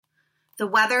The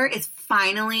weather is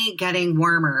finally getting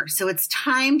warmer, so it's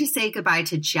time to say goodbye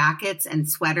to jackets and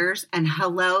sweaters and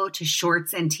hello to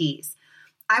shorts and tees.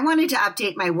 I wanted to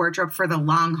update my wardrobe for the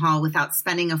long haul without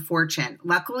spending a fortune.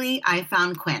 Luckily, I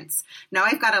found Quince. Now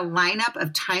I've got a lineup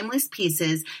of timeless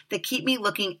pieces that keep me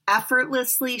looking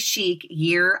effortlessly chic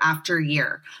year after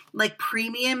year, like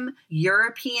premium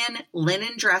European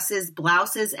linen dresses,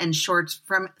 blouses, and shorts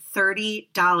from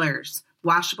 $30.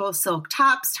 Washable silk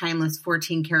tops, timeless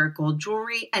 14-karat gold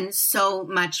jewelry, and so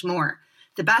much more.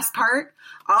 The best part?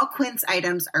 All Quince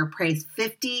items are priced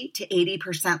 50 to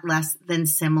 80% less than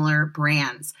similar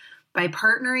brands. By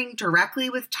partnering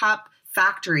directly with top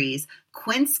factories,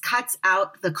 Quince cuts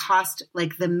out the cost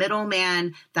like the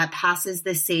middleman that passes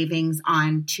the savings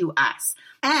on to us.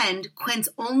 And Quince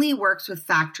only works with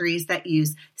factories that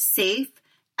use safe,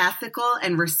 ethical,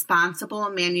 and responsible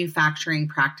manufacturing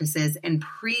practices and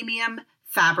premium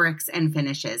fabrics and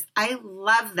finishes. I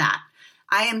love that.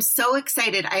 I am so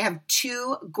excited. I have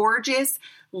 2 gorgeous,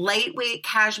 lightweight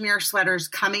cashmere sweaters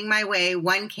coming my way,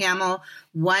 one camel,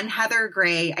 one heather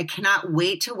gray. I cannot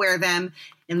wait to wear them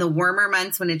in the warmer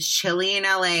months when it's chilly in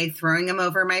LA. Throwing them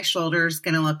over my shoulders,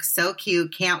 going to look so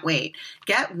cute. Can't wait.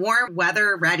 Get warm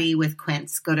weather ready with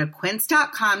Quince. Go to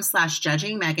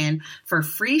quince.com/judgingmegan for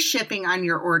free shipping on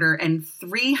your order and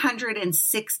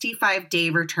 365-day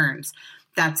returns.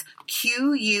 That's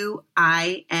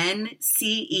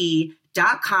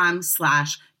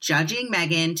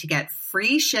QUINCE.com/judgingmegan to get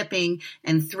free shipping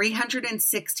and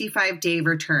 365-day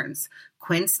returns.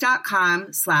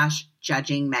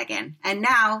 Quince.com/judgingmegan. And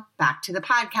now back to the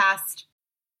podcast.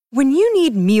 When you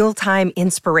need mealtime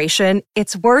inspiration,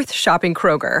 it's worth shopping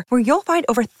Kroger, where you'll find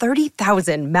over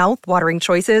 30,000 mouth-watering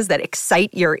choices that excite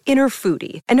your inner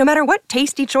foodie. And no matter what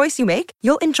tasty choice you make,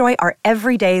 you'll enjoy our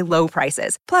everyday low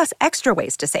prices, plus extra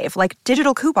ways to save, like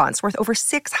digital coupons worth over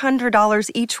 $600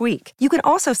 each week. You can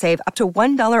also save up to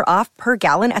 $1 off per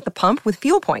gallon at the pump with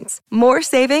fuel points. More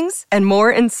savings and more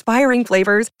inspiring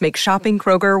flavors make shopping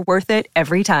Kroger worth it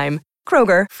every time.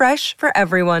 Kroger, fresh for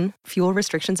everyone. Fuel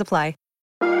restrictions apply.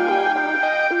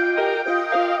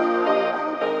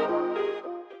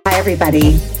 Hi,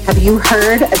 everybody. Have you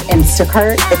heard of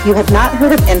Instacart? If you have not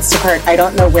heard of Instacart, I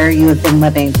don't know where you have been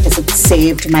living because it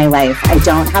saved my life. I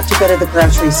don't have to go to the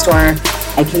grocery store.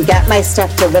 I can get my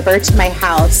stuff delivered to my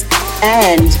house.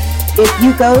 And if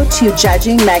you go to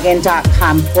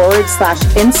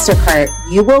judgingmegan.com/Instacart,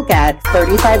 you will get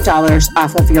 $35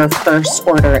 off of your first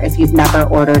order if you've never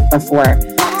ordered before.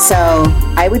 So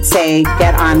I would say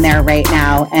get on there right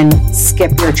now and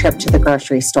skip your trip to the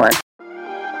grocery store.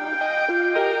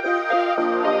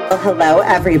 Hello,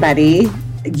 everybody.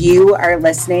 You are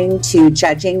listening to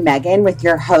Judging Megan with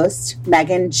your host,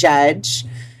 Megan Judge.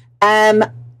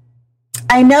 I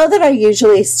know that I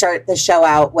usually start the show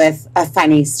out with a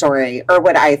funny story or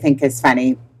what I think is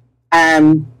funny.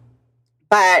 But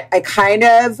I kind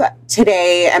of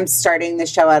today am starting the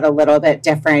show out a little bit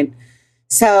different.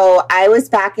 So I was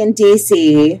back in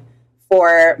DC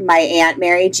for my Aunt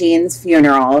Mary Jean's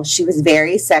funeral. She was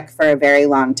very sick for a very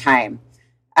long time.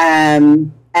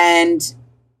 And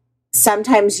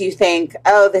sometimes you think,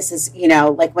 oh, this is,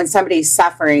 like when somebody's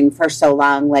suffering for so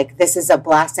long, like this is a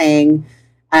blessing.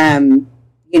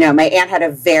 My aunt had a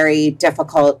very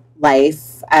difficult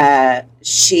life.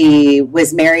 She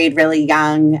was married really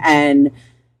young, and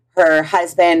her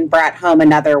husband brought home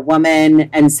another woman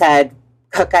and said,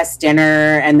 cook us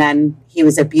dinner. And then he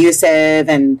was abusive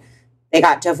and they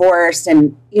got divorced,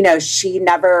 and, she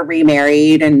never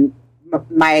remarried. And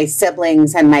my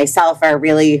siblings and myself are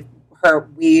really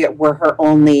we were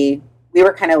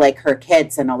kind of like her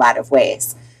kids in a lot of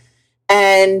ways.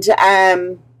 And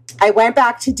I went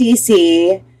back to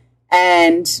DC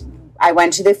and I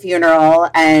went to the funeral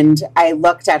and I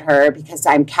looked at her because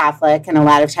I'm Catholic, and a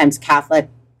lot of times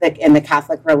in the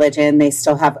Catholic religion, they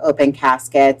still have open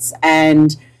caskets.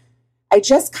 And I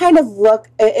just kind of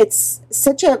it's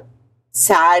such a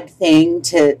sad thing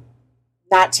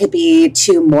not to be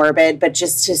too morbid, but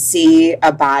just to see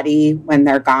a body when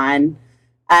they're gone.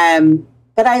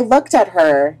 But I looked at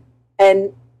her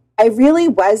and I really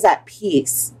was at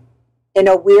peace in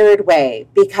a weird way,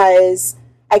 because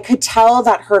I could tell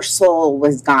that her soul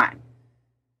was gone.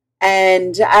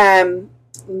 And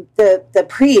the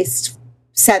priest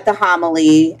said the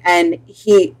homily, and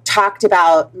he talked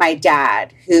about my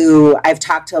dad, who I've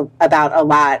talked about a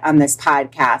lot on this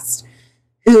podcast,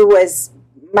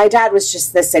 my dad was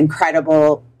just this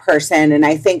incredible person. And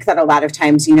I think that a lot of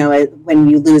times, when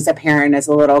you lose a parent as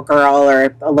a little girl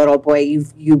or a little boy,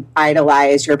 you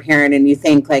idolize your parent and you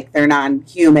think like they're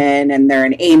non-human and they're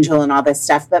an angel and all this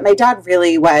stuff. But my dad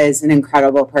really was an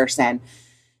incredible person.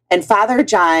 And Father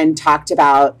John talked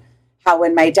about how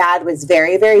when my dad was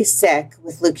very, very sick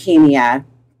with leukemia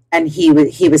and he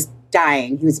was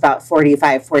dying, he was about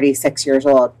 45, 46 years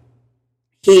old,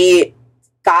 he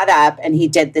got up and he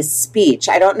did this speech.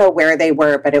 I don't know where they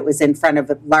were, but it was in front of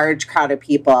a large crowd of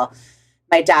people.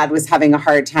 My dad was having a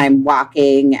hard time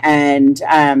walking and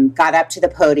got up to the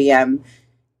podium.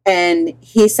 And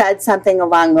he said something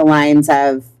along the lines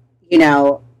of, you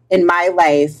know, in my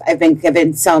life, I've been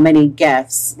given so many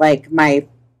gifts, like my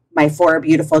 4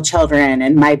 beautiful children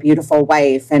and my beautiful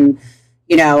wife. And,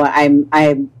 you know,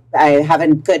 I have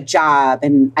a good job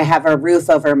and I have a roof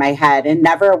over my head. And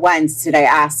never once did I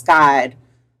ask God,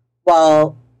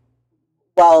 well,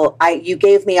 you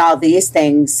gave me all these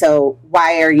things, so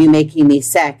why are you making me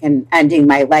sick and ending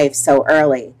my life so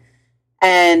early?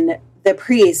 And the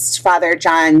priest, Father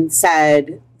John,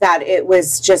 said that it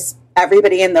was just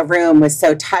everybody in the room was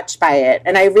so touched by it.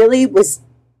 And I really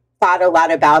thought a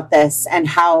lot about this and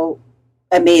how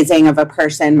amazing of a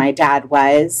person my dad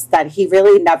was, that he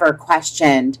really never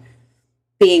questioned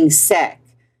being sick.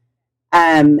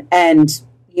 And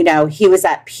you know, he was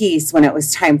at peace when it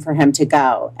was time for him to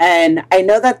go. And I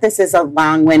know that this is a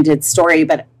long-winded story,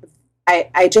 but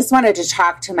I just wanted to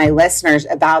talk to my listeners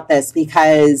about this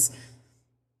because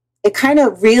it kind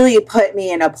of really put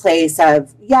me in a place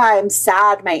of, yeah, I'm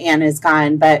sad my aunt is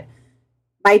gone, but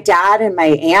my dad and my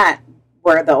aunt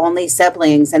were the only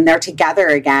siblings and they're together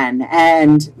again.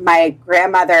 And my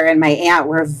grandmother and my aunt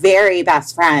were very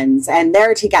best friends and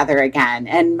they're together again.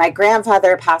 And my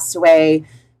grandfather passed away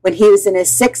when he was in his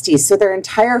 60s. So their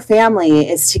entire family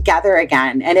is together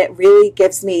again. And it really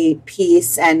gives me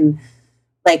peace and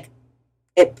like,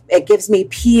 it gives me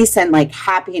peace and like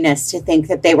happiness to think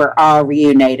that they were all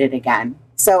reunited again.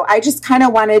 So I just kind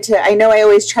of wanted to, I know I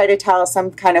always try to tell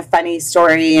some kind of funny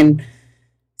story and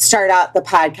start out the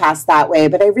podcast that way,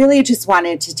 but I really just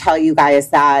wanted to tell you guys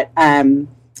that. And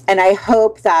I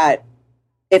hope that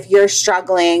if you're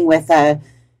struggling with a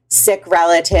sick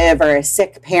relative or a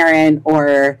sick parent,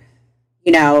 or,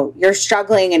 you know, you're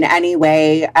struggling in any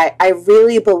way, I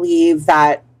really believe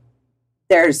that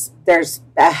there's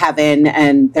a heaven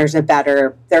and there's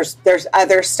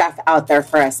other stuff out there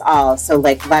for us all. So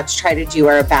like, let's try to do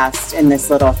our best in this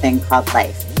little thing called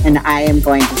life. And I am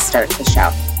going to start the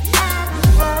show.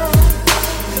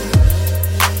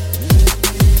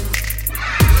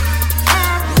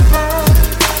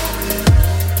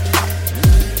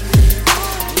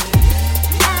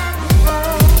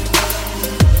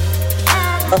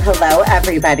 Well, hello,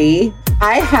 everybody.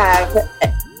 I have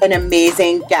an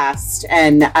amazing guest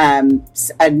and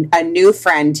a new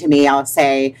friend to me, I'll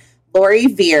say, Lori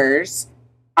Veers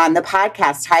on the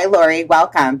podcast. Hi, Lori.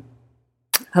 Welcome.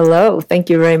 Hello.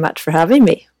 Thank you very much for having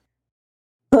me.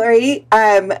 Lori,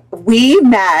 we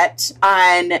met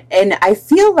on, and I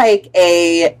feel like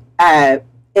in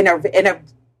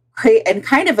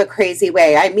kind of a crazy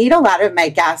way. I meet a lot of my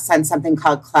guests on something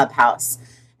called Clubhouse.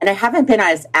 And I haven't been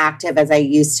as active as I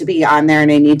used to be on there,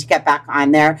 and I need to get back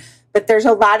on there. But there's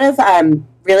a lot of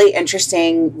really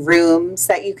interesting rooms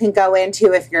that you can go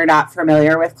into if you're not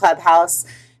familiar with Clubhouse.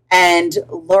 And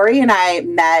Lori and I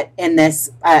met in this,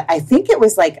 I think it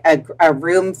was like a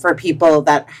room for people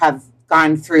that have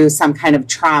gone through some kind of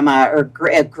trauma or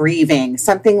grieving,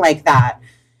 something like that.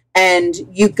 And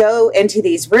you go into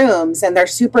these rooms and they're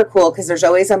super cool because there's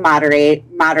always a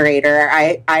moderator.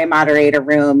 I moderate a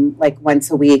room like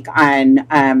once a week on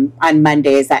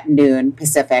Mondays at noon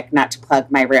Pacific, not to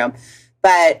plug my room.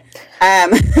 But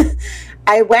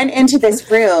I went into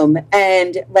this room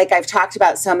and like I've talked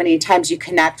about so many times, you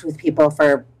connect with people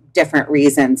for different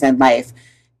reasons in life.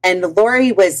 And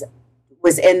Lori was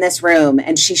in this room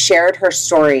and she shared her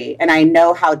story. And I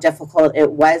know how difficult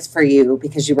it was for you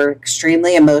because you were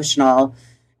extremely emotional.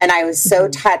 And I was so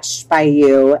touched by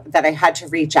you that I had to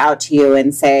reach out to you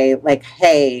and say like,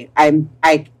 hey,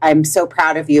 I'm so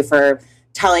proud of you for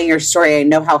telling your story. I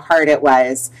know how hard it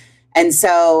was. And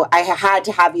so I had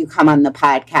to have you come on the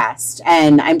podcast.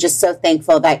 And I'm just so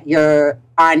thankful that you're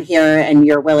on here and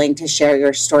you're willing to share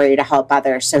your story to help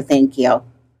others. So thank you.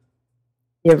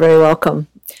 You're very welcome.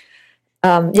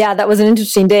 Yeah, that was an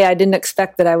interesting day. I didn't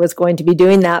expect that I was going to be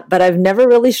doing that, but I've never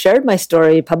really shared my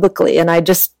story publicly. And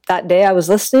that day I was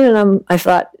listening and I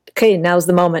thought, okay, now's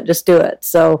the moment, just do it.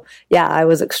 So yeah, I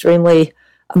was extremely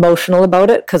emotional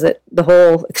about it because the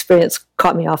whole experience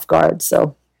caught me off guard.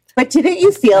 So, but didn't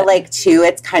you feel like too,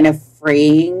 it's kind of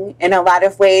freeing in a lot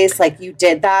of ways, like you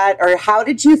did that? Or how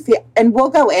did you feel? And we'll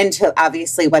go into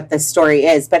obviously what the story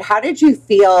is, but how did you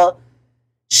feel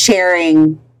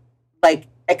sharing like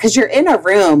because you're in a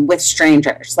room with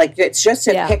strangers, like it's just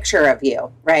a picture of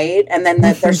you, right? And then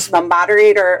there's a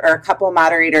moderator or a couple of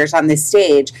moderators on the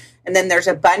stage, and then there's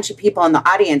a bunch of people in the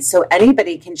audience, so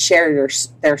anybody can share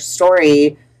their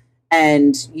story,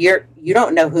 and you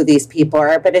don't know who these people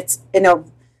are, but it's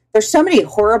there's so many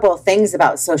horrible things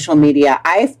about social media.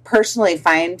 I personally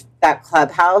find that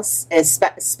Clubhouse is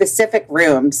specific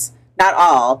rooms, not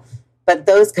all, but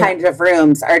those kinds of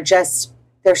rooms are just,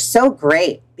 they're so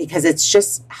great because it's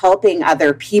just helping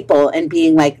other people and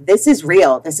being like, this is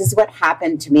real. This is what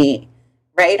happened to me,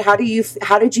 right? How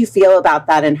did you feel about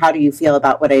that? And how do you feel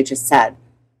about what I just said?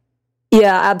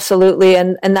 Yeah, absolutely.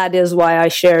 And that is why I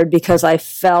shared, because I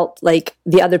felt like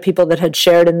the other people that had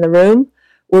shared in the room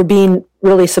were being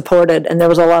really supported, and there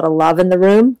was a lot of love in the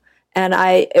room. And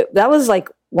that was like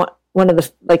one of the,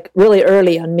 like, really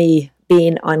early on me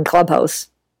being on Clubhouse.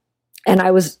 And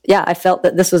I felt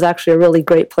that this was actually a really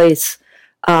great place,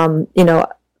 other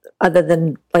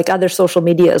than like other social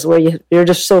medias where you're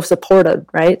just so supported,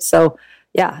 right? So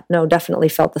yeah, no, definitely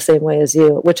felt the same way as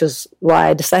you, which is why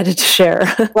I decided to share.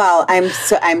 Well,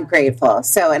 I'm grateful.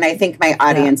 So, and I think my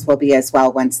audience will be as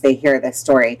well once they hear this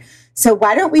story. So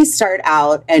why don't we start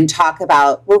out and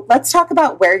let's talk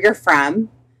about where you're from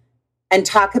and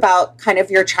talk about kind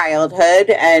of your childhood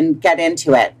and get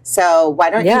into it. So why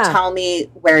don't you tell me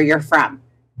where you're from?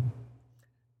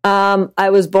 I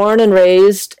was born and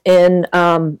raised in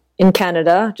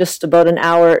Canada, just about an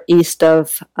hour east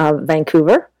of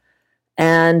Vancouver.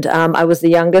 And I was the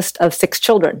youngest of 6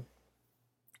 children.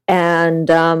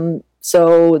 And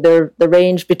so the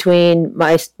range between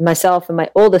myself and my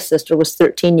oldest sister was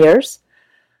 13 years.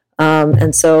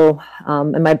 And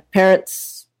my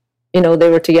parents, they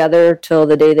were together till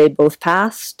the day they both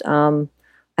passed. I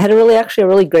had a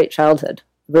really great childhood.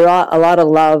 There were a lot of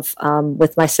love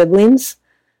with my siblings.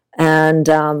 And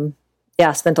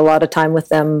spent a lot of time with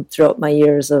them throughout my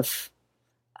years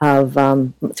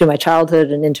through my childhood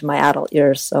and into my adult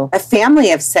years. So a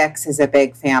family of 6 is a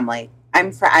big family.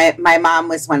 My mom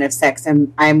was one of 6,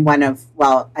 and I'm one of,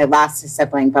 I lost a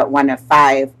sibling, but one of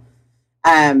 5.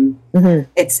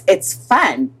 It's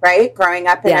fun, right? Growing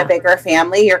up in a bigger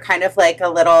family, you're kind of like a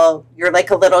little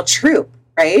troop,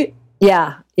 right?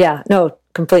 Yeah. No,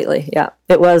 completely. Yeah.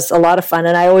 It was a lot of fun.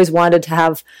 And I always wanted to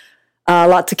have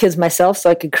lots of kids myself so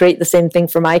I could create the same thing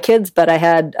for my kids, but I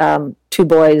had 2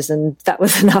 boys and that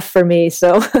was enough for me.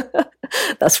 So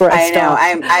that's where I stopped.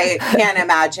 I can't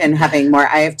imagine having more.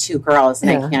 I have 2 girls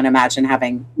and I can't imagine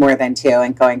having more than 2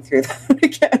 and going through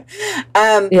that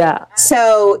again.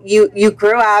 So you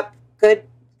grew up, good,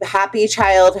 happy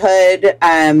childhood.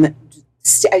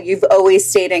 You've always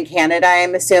stayed in Canada,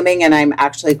 I'm assuming, and I'm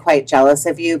actually quite jealous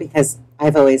of you because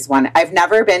I've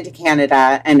never been to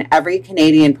Canada, and every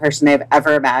Canadian person I've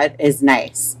ever met is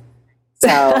nice.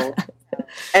 So,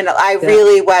 and I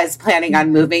really was planning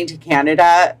on moving to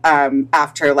Canada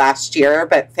after last year,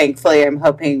 but thankfully I'm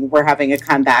hoping we're having a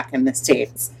comeback in the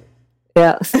States.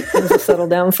 Yeah, things will settle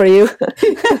down for you.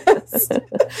 Yes.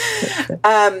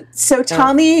 So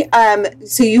tell me,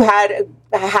 so you had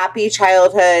a happy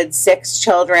childhood, 6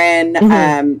 children,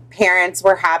 parents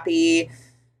were happy.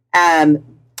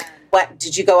 What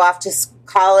did you go off to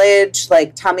college?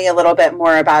 Like, tell me a little bit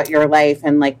more about your life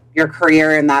and like your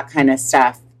career and that kind of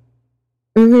stuff.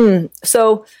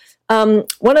 So,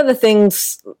 one of the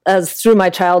things as through my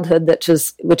childhood,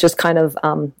 which is kind of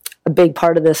a big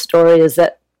part of this story, is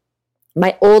that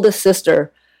my oldest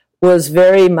sister was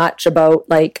very much about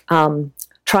like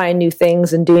trying new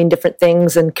things and doing different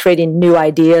things and creating new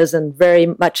ideas, and very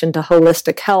much into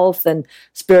holistic health and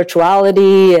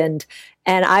spirituality, and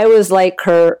I was like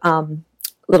her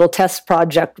little test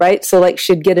project, right? So like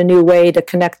she'd get a new way to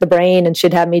connect the brain, and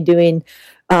she'd have me doing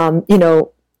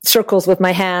circles with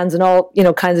my hands and all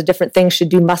kinds of different things. She'd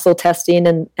do muscle testing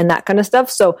and that kind of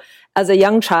stuff. So as a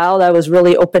young child, I was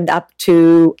really opened up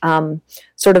to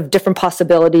sort of different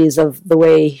possibilities of the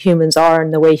way humans are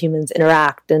and the way humans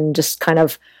interact, and just kind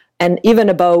of, and even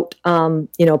about,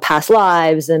 past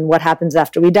lives and what happens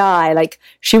after we die. Like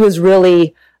she was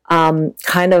really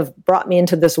kind of brought me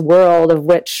into this world of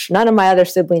which none of my other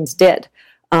siblings did.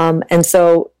 And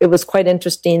so it was quite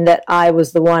interesting that I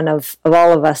was the one of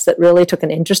all of us that really took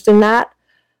an interest in that.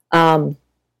 And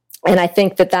I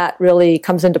think that really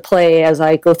comes into play as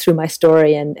I go through my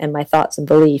story and my thoughts and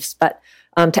beliefs. But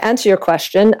to answer your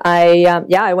question,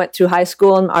 I went through high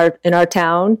school in our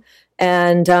town,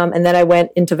 and then I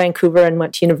went into Vancouver and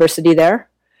went to university there,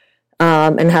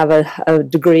 and have a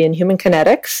degree in human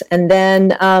kinetics. And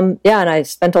then and I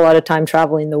spent a lot of time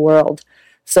traveling the world.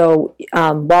 So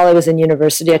while I was in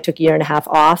university, I took a year and a half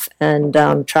off and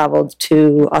traveled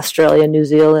to Australia, New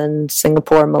Zealand,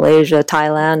 Singapore, Malaysia,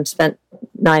 Thailand, spent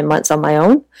 9 months on my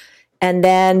own. And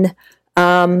then,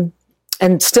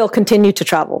 and still continue to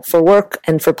travel for work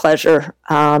and for pleasure.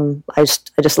 I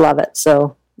just love it.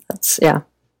 So that's, yeah.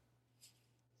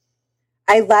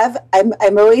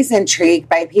 I'm always intrigued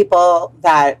by people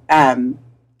that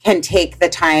can take the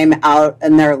time out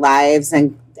in their lives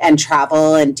and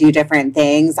travel and do different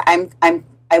things.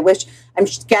 I wish I'm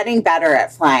just getting better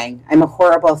at flying. I'm a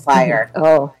horrible flyer.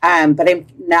 Oh. But I'm,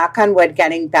 knock on wood,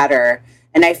 getting better.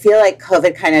 And I feel like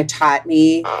COVID kind of taught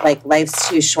me, like, life's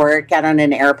too short, get on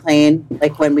an airplane,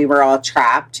 like when we were all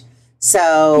trapped.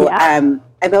 So I'm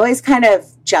always kind of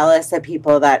jealous of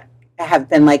people that have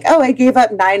been like, oh, I gave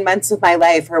up 9 months of my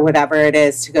life or whatever it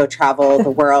is to go travel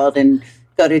the world and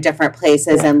go to different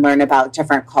places and learn about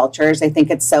different cultures. I think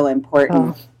it's so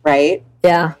important, right?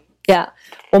 Yeah. Yeah.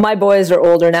 Well, my boys are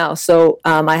older now, so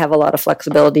I have a lot of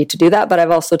flexibility to do that, but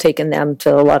I've also taken them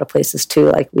to a lot of places too.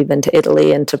 Like we've been to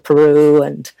Italy and to Peru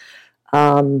and,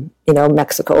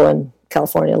 Mexico and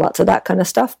California, lots of that kind of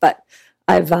stuff. But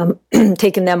I've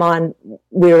taken them on.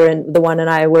 The one and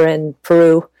I were in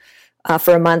Peru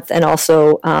for a month, and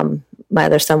also my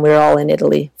other son, we were all in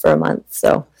Italy for a month.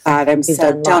 So God,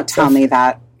 don't tell me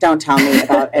that. Don't tell me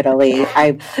about Italy.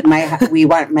 My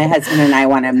husband and I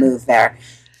want to move there.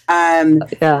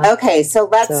 Okay,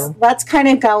 so let's kind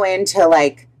of go into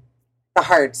like the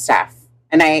hard stuff.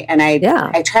 And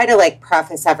I try to like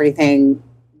preface everything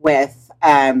with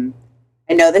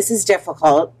I know this is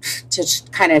difficult to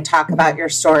kind of talk about your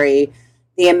story,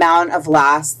 the amount of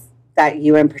loss that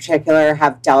you in particular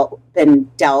have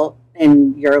been dealt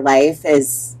in your life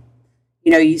is,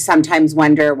 you sometimes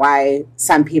wonder why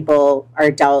some people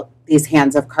are dealt these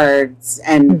hands of cards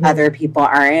and other people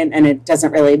aren't, and it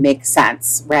doesn't really make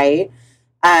sense, right?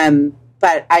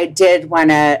 But I did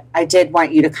want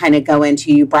you to kind of go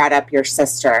into, you brought up your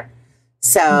sister.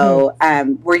 So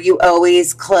were you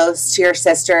always close to your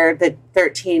sister? The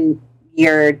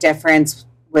 13-year difference,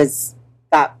 was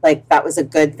that was a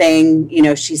good thing?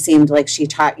 She seemed like she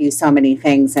taught you so many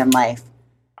things in life.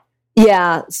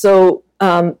 Yeah. So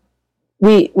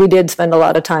we did spend a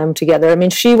lot of time together. I mean,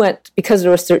 she went, because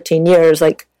there was 13 years,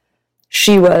 like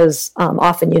she was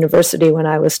off in university when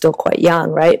I was still quite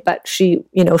young, right? But she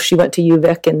went to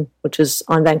UVic, which is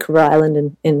on Vancouver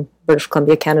Island in British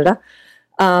Columbia, Canada.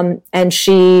 And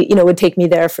she, would take me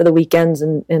there for the weekends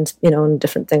and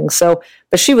different things. So,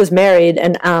 but she was married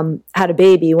and had a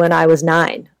baby when I was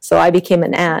 9. So I became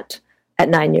an aunt at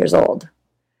 9 years old.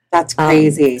 That's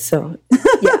crazy. So,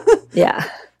 yeah.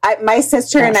 My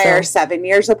sister and I are 7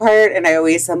 years apart, and I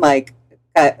always am like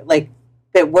that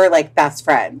we're like best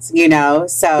friends,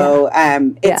 So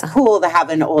it's cool to have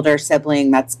an older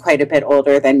sibling that's quite a bit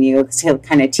older than you to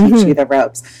kind of teach you the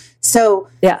ropes. So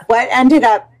what ended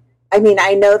up? I mean,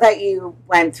 I know that you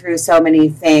went through so many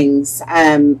things,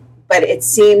 but it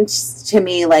seemed to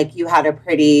me like you had a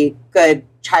pretty good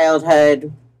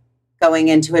childhood going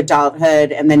into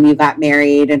adulthood, and then you got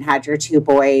married and had your 2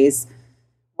 boys.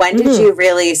 When did you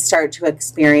really start to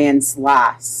experience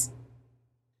loss?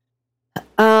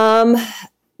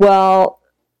 Well,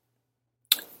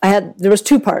 there was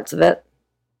 2 parts of it.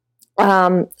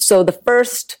 So the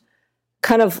first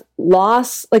kind of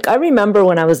loss, like I remember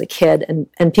when I was a kid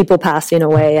and people passing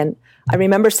away, and I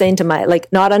remember saying to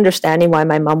not understanding why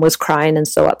my mom was crying and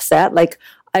so upset. Like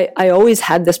I always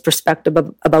had this perspective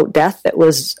about death that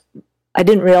was, I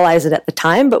didn't realize it at the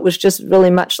time, but was just really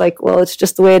much like, well, it's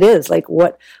just the way it is. Like,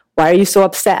 why are you so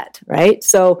upset? Right.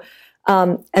 So,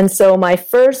 and so my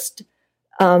first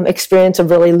experience of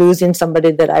really losing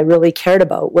somebody that I really cared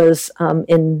about was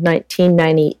in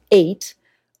 1998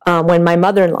 when my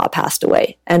mother-in-law passed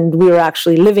away. And we were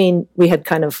actually we had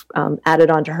kind of added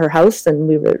onto her house, and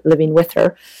we were living with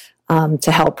her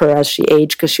to help her as she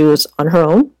aged, because she was on her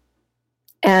own.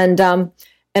 And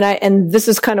this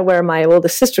is kind of where my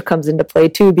oldest sister comes into play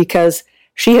too, because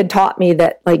she had taught me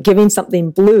that like giving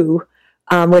something blue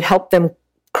would help them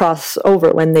cross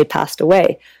over when they passed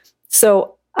away.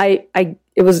 So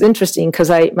it was interesting because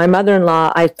my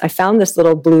mother-in-law, I found this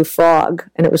little blue frog,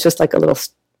 and it was just like a little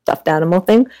stuffed animal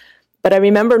thing. But I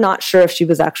remember not sure if she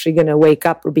was actually going to wake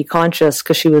up or be conscious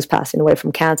because she was passing away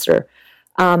from cancer.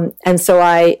 And so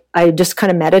I just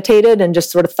kind of meditated and just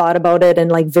sort of thought about it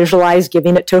and like visualized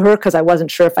giving it to her, because I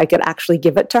wasn't sure if I could actually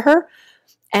give it to her.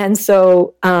 And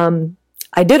so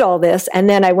I did all this, and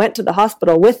then I went to the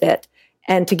hospital with it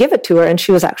and to give it to her, and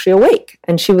she was actually awake,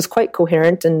 and she was quite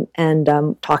coherent and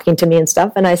talking to me and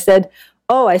stuff. And I said,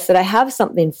 oh, I said, I have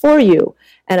something for you.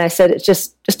 And I said, it's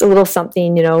just a little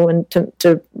something, and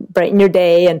to brighten your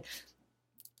day. And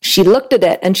she looked at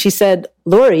it and she said,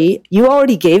 Lori, you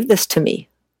already gave this to me.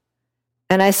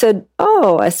 And I said,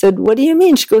 oh, what do you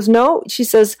mean? She goes, no. She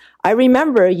says, I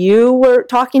remember you were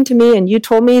talking to me and you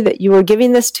told me that you were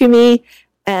giving this to me.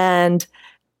 And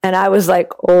I was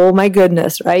like, oh my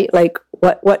goodness, right? Like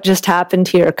what just happened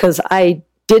here? Because I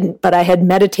didn't, but I had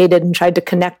meditated and tried to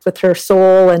connect with her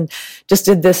soul and just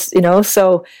did this,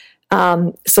 so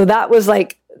that was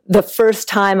like the first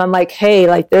time I'm like, hey,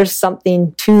 like there's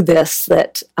something to this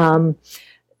that I'm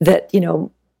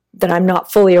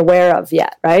not fully aware of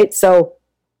yet. Right. So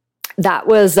that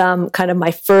was kind of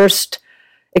my first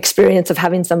experience of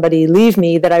having somebody leave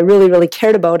me that I really, really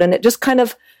cared about. And it just kind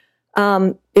of,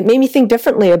 it made me think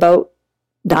differently about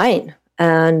dying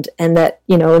and that,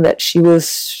 that she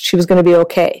was going to be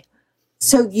okay.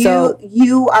 So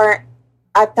you are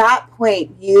at that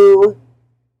point,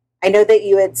 I know that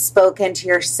you had spoken to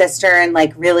your sister and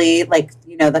like really like,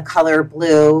 the color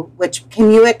blue, which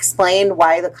can you explain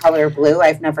why the color blue?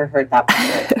 I've never heard that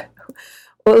before.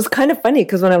 Well, it was kind of funny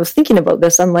because when I was thinking about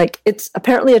this, I'm like, it's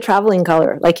apparently a traveling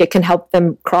color. Like it can help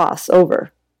them cross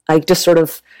over. Like just sort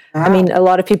of, wow. I mean, a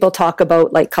lot of people talk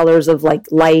about like colors of like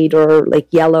light or like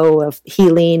yellow of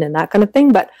healing and that kind of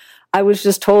thing. But I was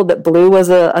just told that blue was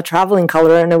a traveling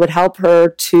color and it would help her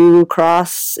to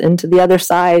cross into the other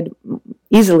side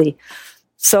easily.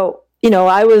 So,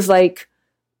 I was like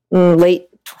late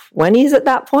 20s at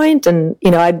that point. And,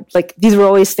 I'd like, these were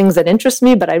always things that interest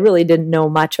me, but I really didn't know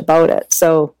much about it.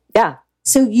 So, yeah.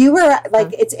 So you were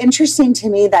like, it's interesting to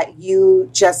me that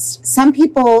some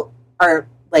people are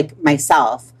like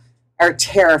myself are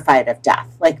terrified of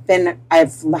death. Like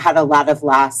I've had a lot of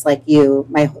loss like you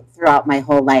throughout my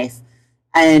whole life.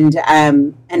 And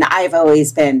I've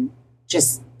always been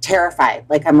just terrified.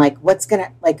 Like, I'm like, what's going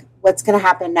to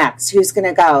happen next? Who's going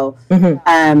to go?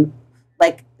 Mm-hmm.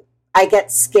 Like I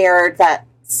get scared that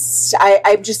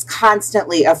I'm just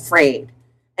constantly afraid.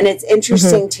 And it's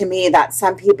interesting to me that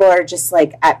some people are just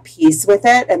like at peace with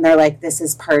it. And they're like, this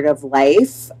is part of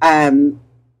life.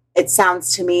 It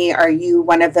sounds to me, are you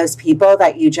one of those people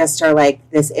that you just are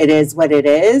like this, it is what it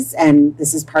is. And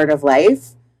this is part of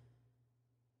life.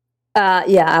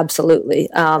 Yeah, absolutely.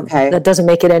 Okay. That doesn't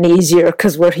make it any easier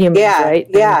because we're humans, right?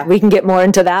 Yeah. And we can get more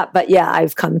into that. But yeah,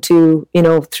 I've come to,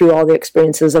 through all the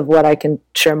experiences of what I can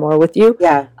share more with you.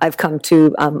 Yeah. I've come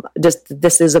to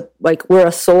this is we're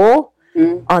a soul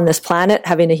on this planet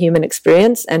having a human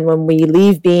experience. And when we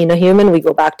leave being a human, we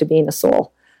go back to being a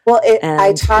soul. Well,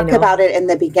 I talk about it in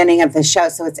the beginning of the show.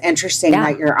 So it's interesting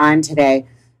that you're on today.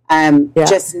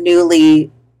 Just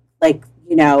newly, my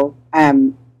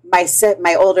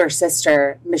older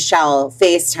sister, Michelle,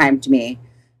 FaceTimed me.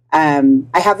 I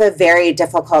have a very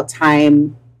difficult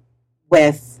time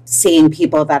with seeing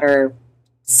people that are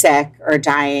sick or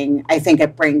dying. I think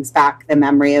it brings back the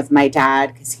memory of my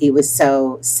dad because he was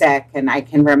so sick and I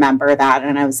can remember that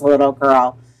when I was a little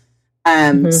girl.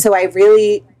 So I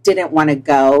really didn't want to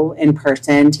go in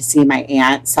person to see my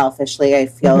aunt. Selfishly, I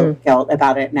feel guilt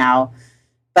about it now.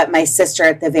 But my sister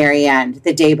at the very end,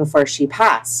 the day before she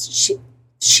passed, she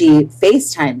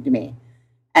FaceTimed me.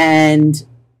 And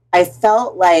I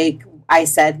felt like I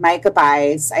said my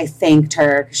goodbyes. I thanked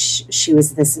her. She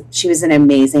was an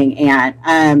amazing aunt.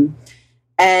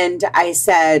 And I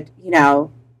said,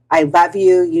 I love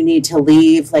you. You need to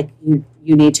leave. Like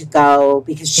you need to go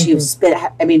because she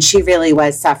really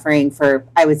was suffering for,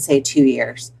 I would say 2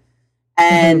 years.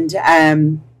 And,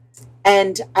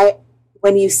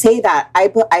 when you say that,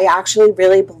 I actually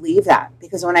really believe that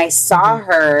because when I saw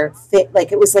her fit,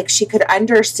 like it was like she could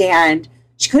understand,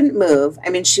 she couldn't move. I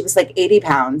mean, she was like 80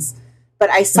 pounds, but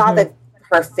I saw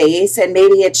her face and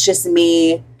maybe it's just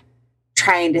me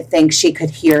trying to think she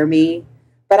could hear me,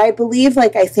 but I believe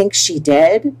I think she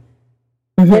did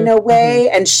in a way.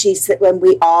 And she said, when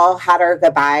we all had our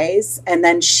goodbyes and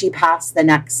then she passed the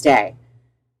next day.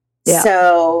 Yeah.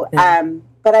 So,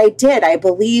 but I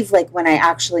believe when I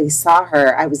actually saw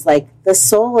her, I was like, the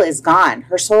soul is gone.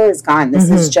 Her soul is gone.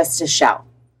 This is just a shell.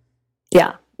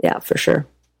 Yeah. Yeah, for sure.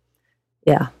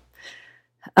 Yeah.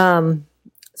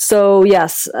 So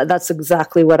yes, that's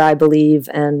exactly what I believe.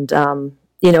 And,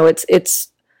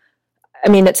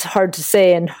 it's hard to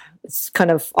say and it's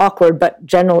kind of awkward, but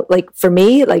for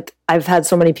me, I've had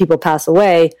so many people pass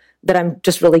away that I'm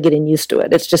just really getting used to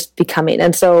it. It's just becoming.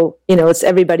 And so, it's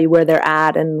everybody where they're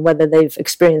at and whether they've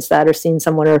experienced that or seen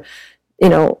someone or,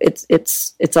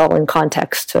 it's all in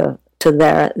context to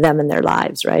them and their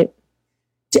lives. Right.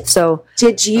 So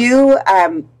did you,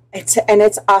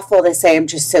 it's awful to say, I'm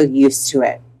just so used to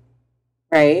it.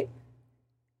 Right.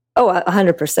 Oh,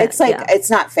 100%. It's like,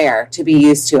 it's not fair to be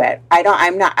used to it.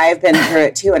 I've been through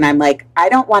it too. And I'm like, I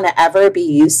don't want to ever be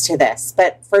used to this.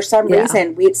 But for some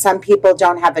reason, some people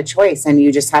don't have a choice, and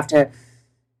you just have to,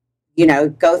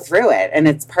 go through it. And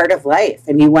it's part of life.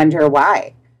 And you wonder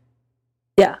why.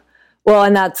 Yeah. Well,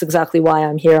 and that's exactly why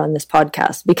I'm here on this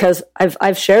podcast, because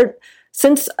I've shared,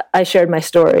 since I shared my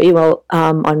story,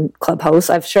 on Clubhouse,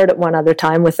 I've shared it one other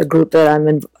time with a group that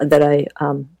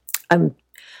I'm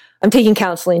taking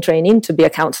counseling training to be a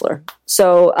counselor.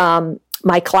 So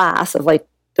my class of there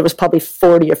was probably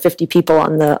 40 or 50 people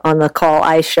on the call.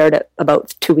 I shared it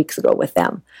about 2 weeks ago with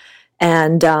them,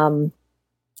 and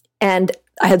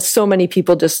I had so many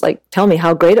people just tell me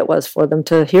how great it was for them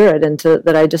to hear it, and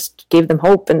that I just gave them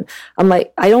hope. And I'm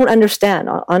like, I don't understand.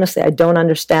 Honestly, I don't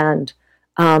understand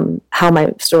how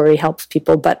my story helps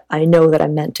people, but I know that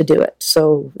I'm meant to do it.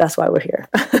 So that's why we're here.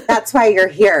 That's why you're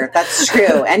here. That's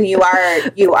true. And you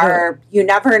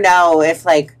never know if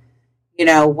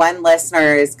one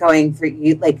listener is going through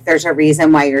you, there's a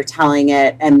reason why you're telling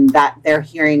it, and that they're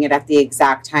hearing it at the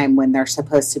exact time when they're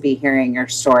supposed to be hearing your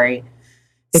story.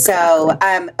 Exactly.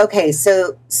 So, okay.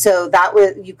 So that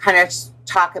was, you kind of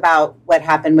talk about what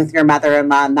happened with your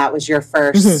mother-in-law, and that was your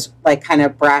first, kind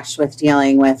of brush with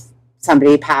dealing with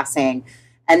somebody passing.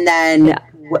 And then,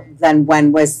 then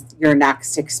when was your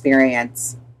next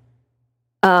experience?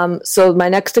 So my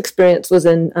next experience was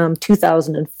in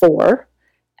 2004.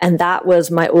 And that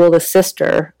was my oldest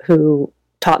sister who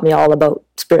taught me all about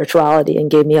spirituality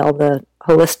and gave me all the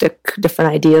holistic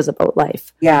different ideas about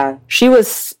life. Yeah. She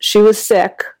was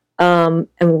sick. And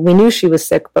we knew she was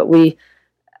sick, but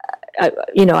I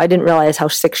didn't realize how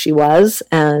sick she was.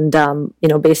 And,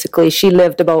 basically she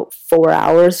lived about 4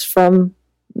 hours from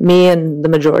me and the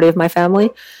majority of my family.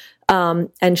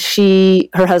 And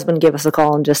her husband gave us a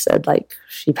call and just said,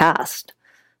 she passed.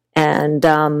 And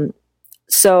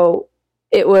so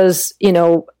it was,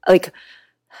 it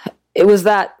was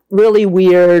that really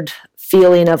weird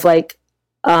feeling of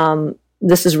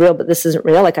this is real, but this isn't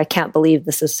real. I can't believe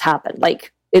this has happened.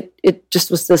 It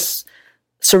just was this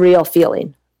surreal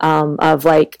feeling of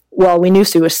we knew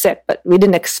she was sick, but we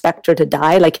didn't expect her to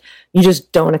die. You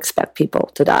just don't expect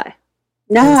people to die.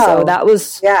 No. And so that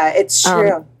was... Yeah, it's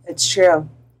true. It's true.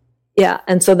 Yeah.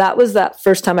 And so that was that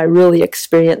first time I really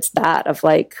experienced that of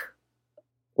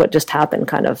what just happened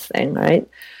kind of thing. Right.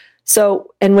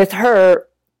 So, and with her,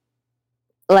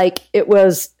 it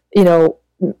was,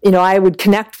 I would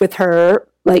connect with her,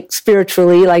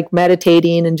 spiritually,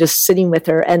 meditating and just sitting with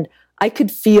her. And I could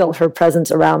feel her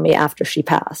presence around me after she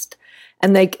passed.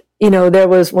 And there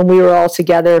was, when we were all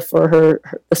together for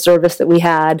the service that we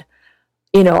had,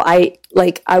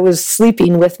 I was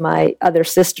sleeping with my other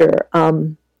sister,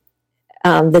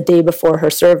 the day before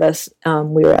her service.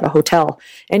 We were at a hotel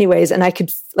anyways. And I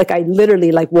could, I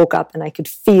literally woke up and I could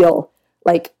feel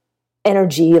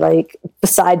energy,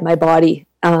 beside my body,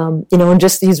 and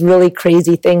just these really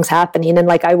crazy things happening.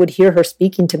 And I would hear her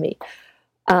speaking to me.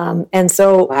 And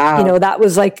so, wow. That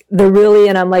was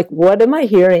and I'm what am I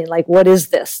hearing? What is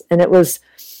this? And it was,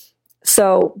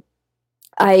 so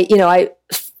I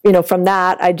from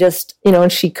that, I just,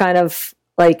 and she kind of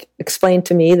explained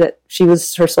to me that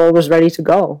her soul was ready to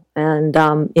go. And,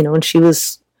 and she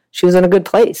was in a good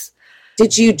place.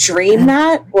 Did you dream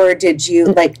that, or did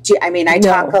you I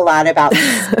talk a lot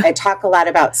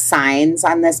about signs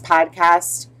on this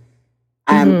podcast.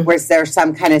 Was there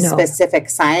some kind of specific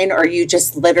sign, or you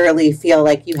just literally feel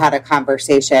like you had a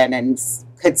conversation and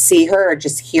could see her or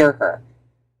just hear her?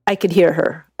 I could hear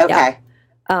her. Okay.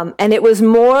 Yeah. And it was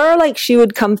more she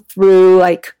would come through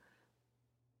I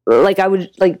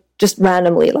would just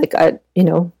randomly,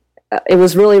 it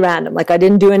was really random. I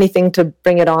didn't do anything to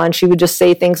bring it on. She would just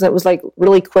say things, and it was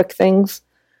really quick things.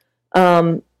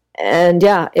 And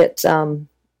yeah,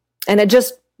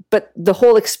 but the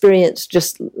whole experience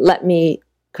just let me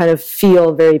kind of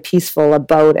feel very peaceful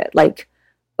about it.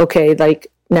 Okay,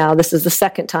 now this is the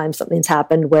second time something's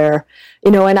happened where,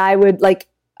 and I would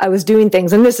I was doing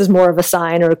things, and this is more of a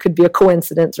sign, or it could be a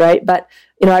coincidence, right? But,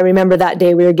 I remember that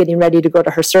day we were getting ready to go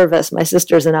to her service, my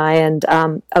sisters and I, and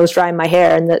I was drying my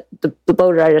hair, and the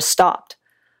blow dryer just stopped,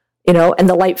 and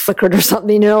the light flickered or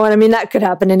something, and that could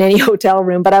happen in any hotel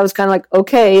room, but I was kind of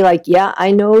okay, yeah,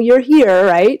 I know you're here,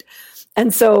 right?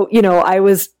 And so,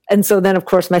 and so then of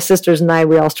course my sisters and I,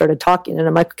 we all started talking, and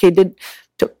I'm okay, did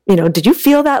you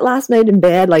feel that last night in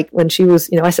bed? When she was,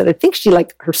 I said, I think she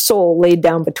her soul laid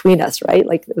down between us, right?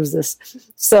 It was this.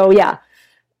 So yeah,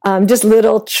 just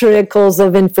little trickles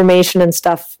of information and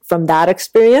stuff from that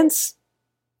experience.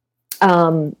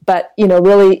 But,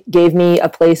 really gave me a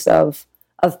place of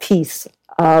peace,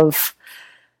 of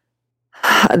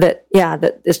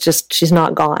that it's just, she's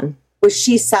not gone. Was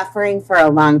she suffering for a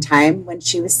long time when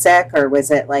she was sick, or was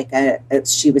it like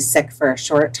she was sick for a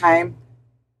short time?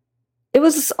 It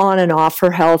was on and off,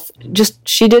 her health. Just,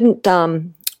 she didn't,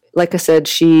 like I said,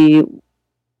 she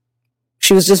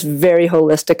was just very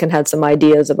holistic and had some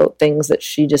ideas about things that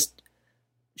she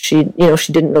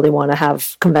didn't really want to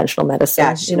have conventional medicine.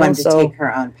 Yeah, she wanted to take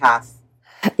her own path.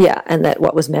 Yeah, and that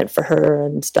what was meant for her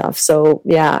and stuff. So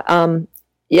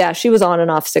yeah, she was on and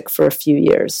off sick for a few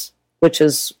years, which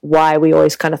is why we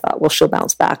always kind of thought, well, she'll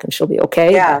bounce back and she'll be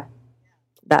okay. Yeah.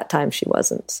 But that time she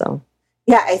wasn't, so.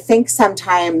 Yeah, I think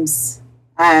sometimes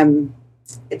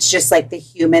it's just like the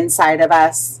human side of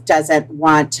us doesn't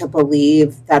want to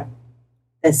believe that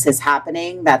this is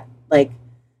happening, that like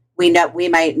we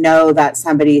might know that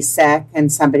somebody's sick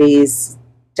and somebody's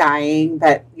dying,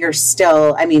 but you're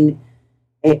still, I mean,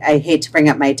 I hate to bring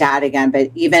up my dad again,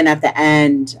 but even at the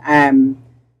end,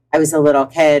 I was a little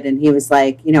kid and he was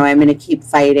like, I'm going to keep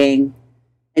fighting.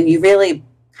 And you really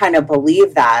kind of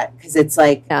believe that, because it's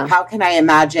like, how can I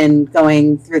imagine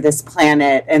going through this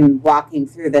planet and walking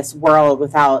through this world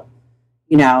without,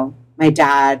 my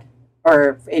dad,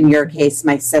 or in your case,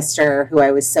 my sister, who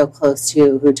I was so close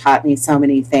to, who taught me so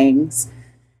many things.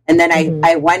 And then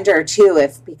I wonder too,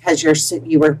 if because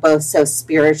you were both so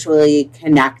spiritually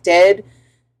connected,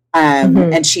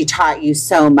 and she taught you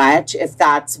so much, if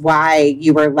that's why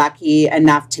you were lucky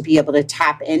enough to be able to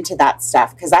tap into that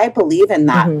stuff. Because I believe in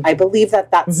that. I believe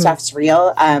that stuff's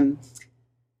real. I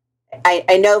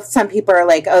know some people are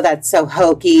like, oh, that's so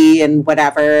hokey and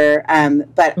whatever.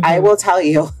 But I will tell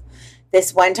you,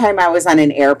 this one time I was on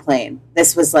an airplane.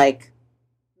 This was like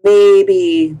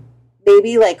maybe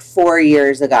like 4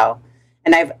 years ago.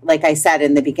 And like I said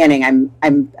in the beginning, I'm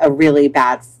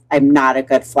not a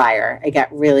good flyer. I get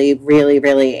really, really,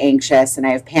 really anxious and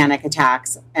I have panic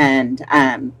attacks and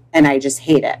I just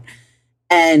hate it.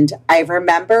 And I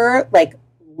remember like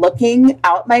looking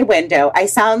out my window. I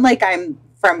sound like I'm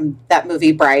from that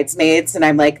movie Bridesmaids and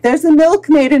I'm like, there's a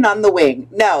milkmaiden on the wing.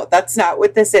 No, that's not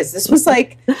what this is. This was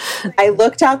like, I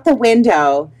looked out the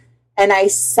window and I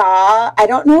saw, I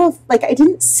don't know if like, I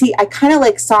kind of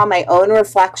like saw my own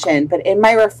reflection, but in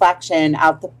my reflection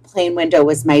out the plane window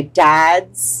was my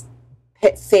dad's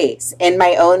face, in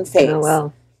my own face. Oh,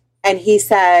 wow. And he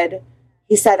said,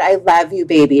 I love you,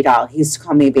 baby doll. He used to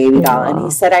call me baby doll. And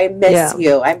he said, I miss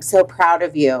you. I'm so proud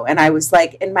of you. And I was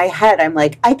like, in my head, I'm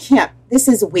like, I can't, this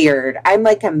is weird. I'm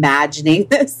like imagining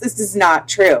this. This is not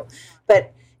true.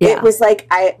 But it was like,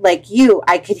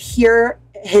 I could hear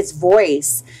his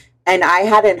voice. And I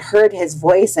hadn't heard his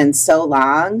voice in so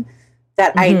long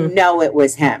that I know it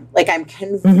was him. Like, I'm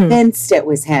convinced it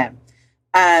was him.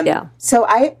 So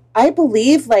I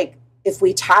believe, like, if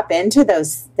we tap into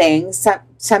those things,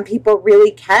 some people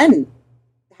really can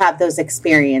have those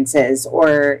experiences,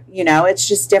 or, it's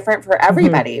just different for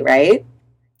everybody, right?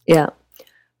 Yeah.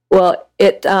 Well,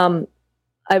 I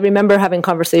remember having a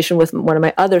conversation with one of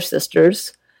my other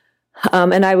sisters,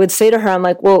 and I would say to her, I'm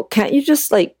like, well, can't you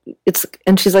just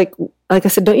and she's like I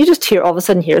said, don't you just all of a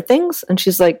sudden hear things? And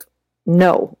she's like,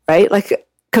 no, right? Like,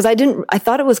 because I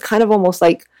thought it was kind of almost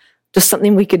like just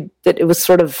something that it was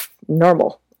sort of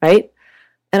normal, right?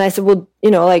 And I said, well,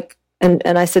 and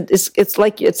I said, it's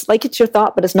like it's your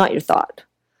thought, but it's not your thought.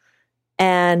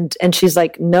 And she's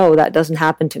like, no, that doesn't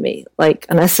happen to me. Like,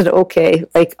 and I said, okay,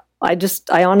 like,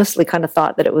 I honestly kind of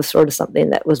thought that it was sort of something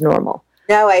that was normal.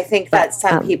 No, I think that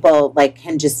some people like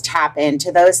can just tap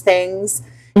into those things.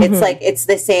 It's like, it's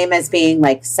the same as being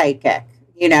like psychic,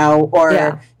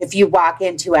 or if you walk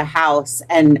into a house,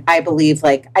 and I believe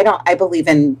I believe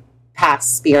in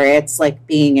past spirits, like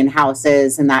being in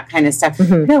houses and that kind of stuff.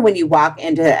 When you walk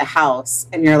into a house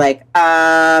and you're like,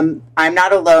 I'm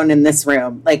not alone in this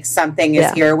room. Like something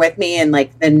is here with me, and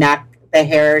like the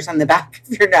hairs on the back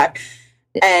of your neck.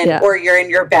 And or you're in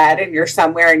your bed and you're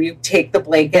somewhere and you take the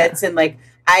blankets and like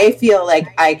I feel like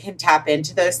I can tap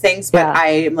into those things, but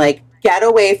I'm like, get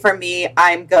away from me.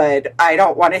 I'm good. I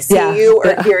don't want to see you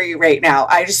or hear you right now.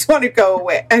 I just want to go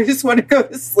away. I just want to go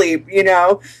to sleep,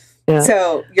 Yeah.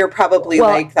 So you're probably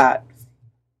like that.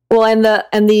 Well, and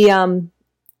the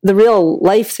real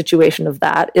life situation of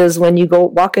that is when you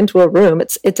walk into a room,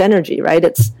 it's energy, right?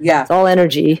 It's all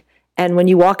energy. And when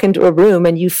you walk into a room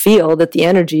and you feel that the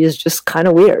energy is just kind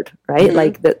of weird, right?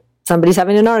 Like that somebody's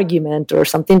having an argument or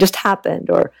something just happened,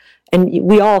 and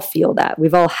we all feel that.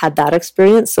 We've all had that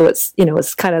experience. So it's,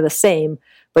 it's kind of the same,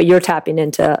 but you're tapping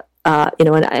into,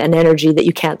 an energy that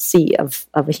you can't see of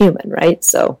a human, right?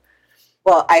 So.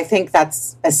 Well, I think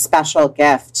that's a special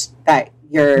gift that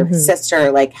your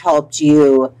sister like helped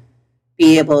you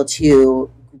be able to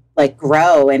like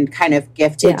grow and kind of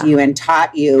gifted you and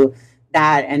taught you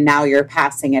that, and now you're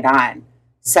passing it on.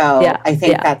 So I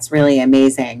think that's really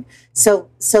amazing. So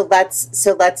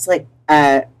let's like,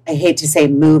 I hate to say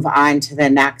move on to the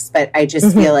next, but I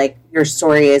just feel like your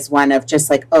story is one of just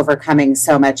like overcoming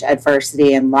so much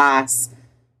adversity and loss,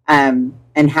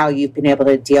 and how you've been able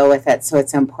to deal with it. So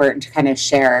it's important to kind of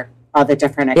share all the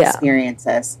different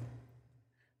experiences.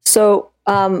 So,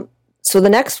 so the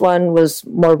next one was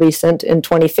more recent in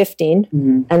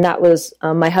 2015, and that was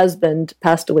my husband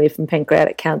passed away from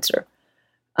pancreatic cancer.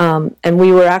 And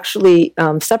we were actually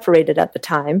separated at the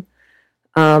time.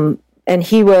 And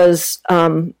he was, he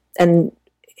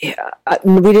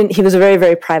was a very,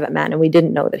 very private man, and we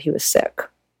didn't know that he was sick.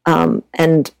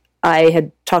 And I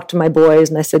had talked to my boys,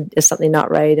 and I said, is something not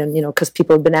right? And, you know, because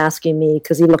people had been asking me,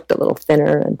 because he looked a little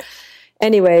thinner. And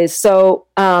anyways, so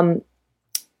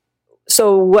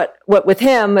what with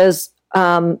him is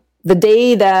the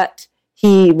day that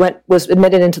he was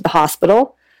admitted into the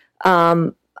hospital,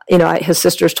 you know, his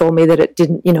sisters told me that it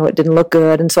didn't look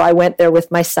good. And so I went there with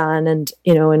my son, and,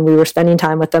 you know, and we were spending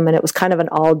time with them, and it was kind of an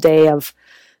all day of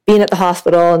being at the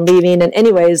hospital and leaving. And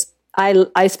anyways,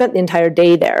 I spent the entire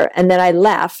day there, and then I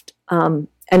left, and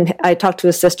I talked to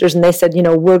his sisters, and they said, you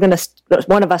know,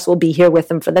 one of us will be here with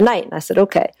him for the night. And I said,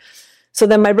 okay. So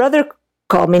then my brother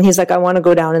called me, and he's like, I want to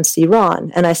go down and see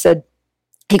Ron. And I said,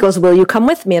 he goes, will you come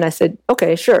with me? And I said,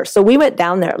 okay, sure. So we went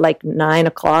down there at like 9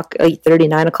 o'clock, 8:30,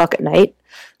 9 o'clock at night,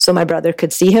 so my brother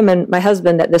could see him. And my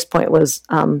husband at this point was,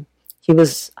 he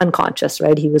was unconscious,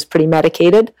 right? He was pretty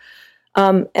medicated.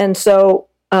 And so,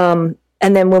 and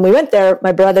then when we went there,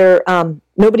 my brother,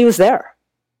 nobody was there.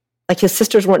 Like his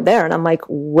sisters weren't there. And I'm like,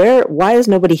 why is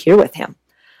nobody here with him?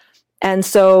 And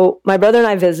so my brother and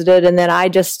I visited, and then I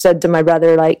just said to my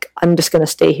brother, like, I'm just going to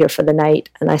stay here for the night.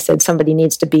 And I said, somebody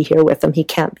needs to be here with him. He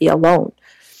can't be alone.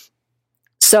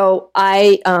 So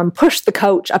I pushed the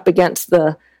couch up against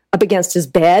his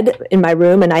bed in my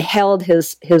room, and I held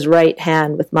his right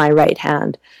hand with my right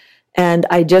hand. And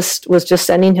I was just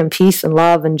sending him peace and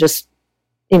love, and just,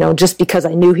 you know, just because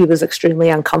I knew he was extremely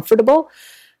uncomfortable.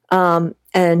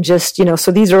 And just, you know, so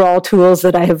these are all tools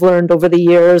that I have learned over the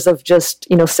years of just,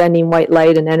 you know, sending white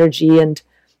light and energy. And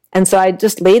so I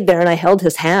just laid there and I held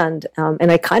his hand, and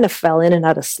I kind of fell in and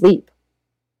out of sleep.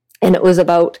 And it was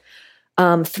about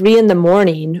 3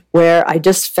 a.m. where I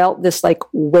just felt this like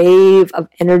wave of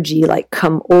energy, like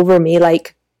come over me,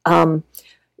 like, you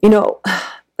know,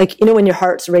 like, you know, when your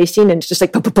heart's racing and it's just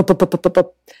like,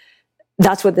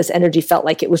 that's what this energy felt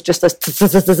like. It was just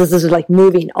like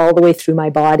moving all the way through my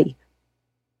body.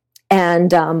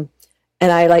 And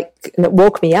I like, and it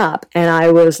woke me up, and I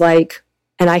was like,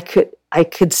 and I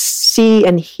could see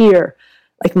and hear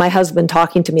like my husband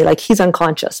talking to me, like he's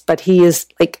unconscious, but he is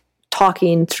like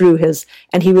talking through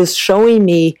and he was showing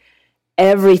me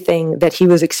everything that he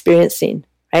was experiencing,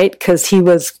 right? Because he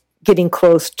was getting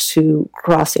close to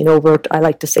crossing over, I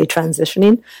like to say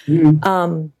transitioning.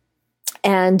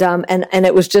 And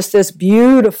it was just this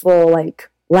beautiful like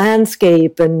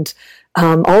landscape, and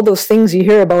all those things you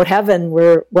hear about heaven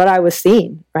were what I was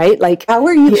seeing, right? Like, how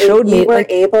were you? You were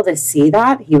able to see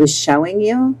that? He was showing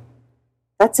you?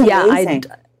 That's amazing.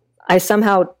 Yeah, I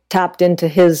somehow tapped into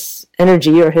his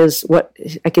energy, or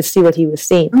I could see what he was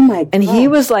seeing. Oh my God. And he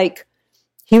was like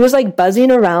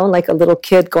buzzing around like a little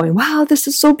kid, going, "Wow, this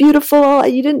is so beautiful! Why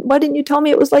didn't you tell me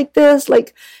it was like this?"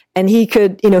 Like, and he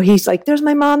could, you know, he's like, "There's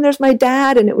my mom, there's my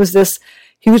dad," and it was this.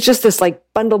 He was just this like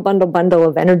bundle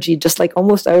of energy, just like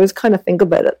almost, I always kind of think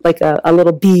about it like a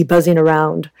little bee buzzing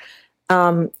around.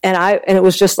 And it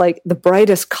was just like the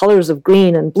brightest colors of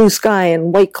green and blue sky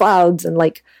and white clouds and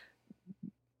like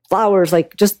flowers,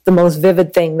 like just the most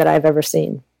vivid thing that I've ever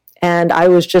seen. And I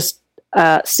was just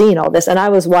seeing all this, and I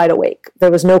was wide awake.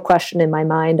 There was no question in my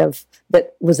mind of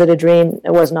that. Was it a dream?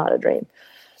 It was not a dream.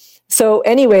 So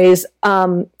anyways,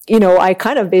 you know, I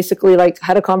kind of basically like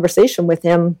had a conversation with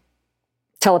him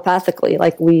telepathically,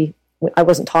 like I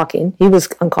wasn't talking. He was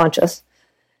unconscious.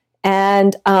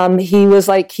 And he was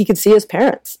like, he could see his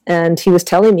parents, and he was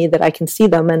telling me that I can see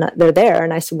them and they're there.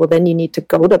 And I said, well, then you need to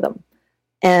go to them.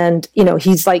 And, you know,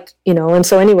 he's like, you know, and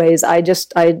so anyways, I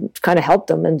kind of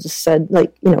helped him and just said,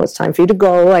 like, you know, it's time for you to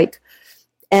go. Like,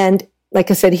 and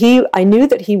like I said, I knew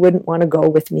that he wouldn't want to go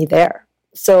with me there.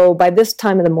 So by this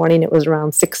time of the morning, it was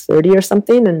around 6:30 or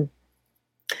something. And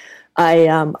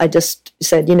I just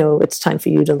said, you know, it's time for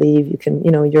you to leave. You can, you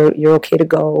know, you're okay to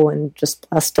go, and just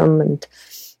blessed him.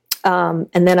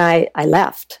 And then I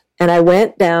left, and I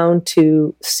went down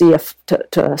to see a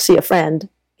friend,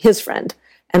 his friend.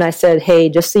 And I said, hey,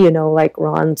 just so you know, like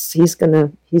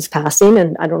he's passing,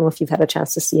 and I don't know if you've had a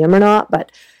chance to see him or not,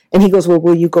 and he goes, well,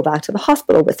 will you go back to the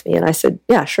hospital with me? And I said,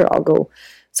 yeah, sure, I'll go.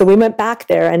 So we went back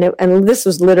there, and this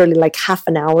was literally like half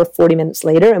an hour, 40 minutes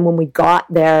later. And when we got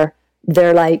there,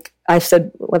 they're like, I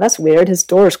said, well, that's weird. His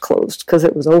door's closed because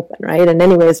it was open, right? And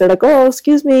anyways, they're like, oh,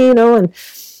 excuse me, and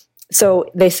so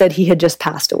they said he had just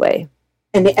passed away.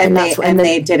 And you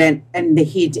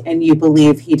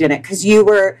believe he didn't, because you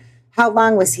were, how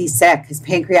long was he sick? Because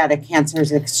pancreatic cancer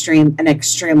is an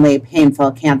extremely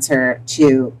painful cancer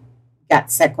to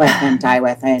get sick with and die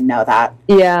with. I know that.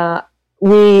 Yeah,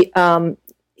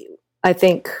 I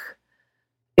think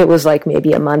it was like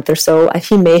maybe a month or so.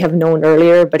 He may have known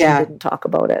earlier, but he didn't talk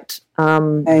about it.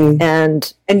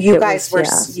 And you guys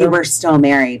were still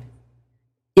married.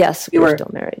 Yes, we were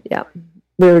still married. Yeah,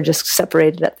 we were just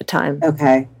separated at the time.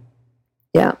 Okay.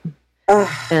 Yeah.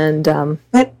 And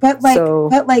but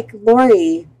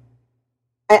Lori,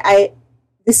 I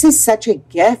this is such a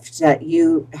gift that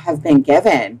you have been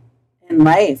given in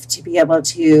life to be able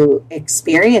to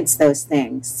experience those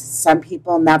things. Some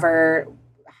people never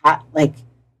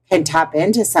can tap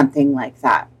into something like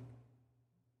that.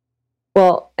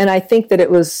 Well, and I think that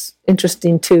it was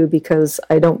interesting too, because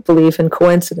I don't believe in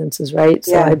coincidences, right?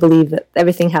 So I believe that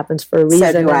everything happens for a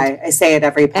reason. So do I. I say it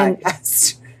every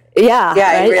podcast. Yeah, right?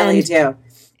 I really do.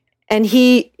 And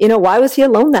he, why was he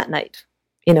alone that night?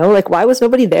 Why was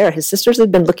nobody there? His sisters had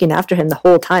been looking after him the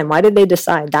whole time. Why did they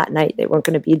decide that night they weren't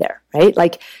going to be there, right?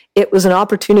 It was an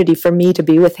opportunity for me to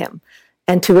be with him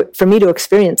and for me to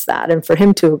experience that and for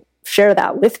him to share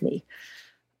that with me.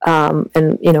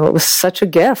 It was such a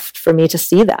gift for me to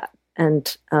see that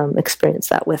and experience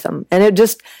that with him. And it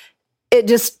just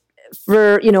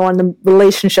for, on the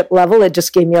relationship level, it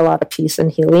just gave me a lot of peace and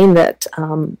healing that,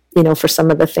 for some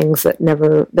of the things that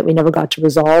we never got to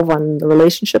resolve on the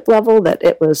relationship level,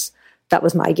 that was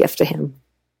my gift to him.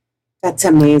 That's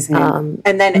amazing.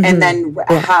 Then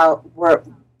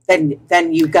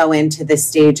you go into the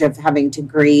stage of having to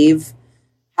grieve.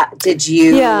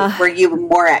 Were you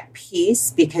more at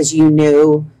peace because you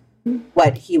knew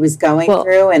what he was going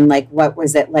through, and what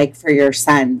was it like for your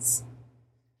sons?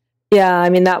 Yeah, I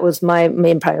mean, that was my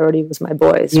main priority, was my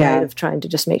boys, right? Of trying to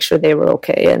just make sure they were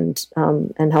okay and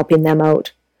helping them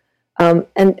out.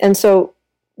 And so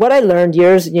what I learned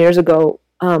years and years ago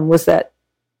was that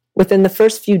within the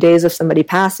first few days of somebody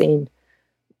passing,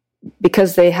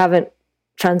 because they haven't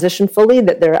transitioned fully,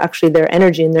 that they're actually, their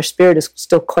energy and their spirit is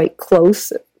still quite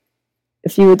close,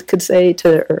 if you could say, to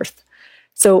the earth.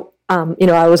 So,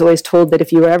 I was always told that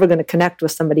if you were ever going to connect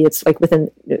with somebody, it's within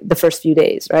the first few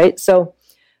days, right? So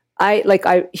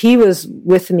he was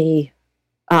with me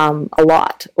a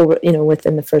lot over,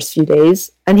 within the first few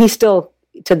days. And he still,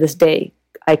 to this day,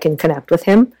 I can connect with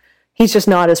him. He's just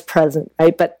not as present,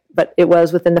 right? But it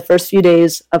was within the first few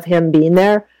days of him being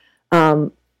there,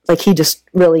 he just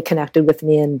really connected with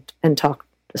me and talked,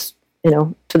 just,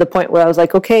 to the point where I was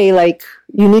like, okay,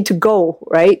 you need to go,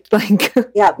 right?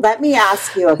 Yeah, let me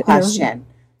ask you a question.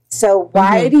 So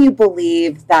why do you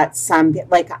believe that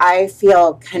I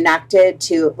feel connected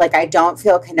to, I don't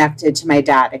feel connected to my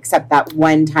dad, except that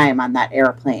one time on that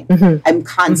airplane. I'm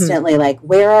constantly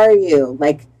where are you?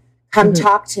 Come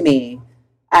talk to me.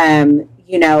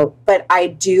 But I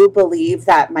do believe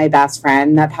that my best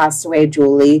friend that passed away,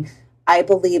 Julie, I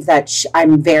believe that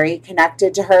I'm very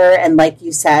connected to her. And like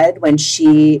you said, when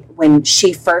she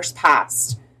first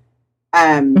passed,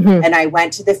 and I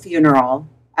went to the funeral,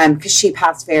 because she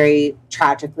passed very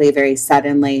tragically, very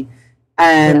suddenly.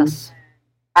 Yes.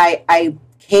 I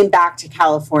came back to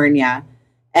California,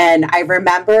 and I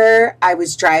remember I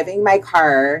was driving my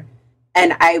car,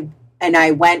 and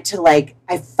I went to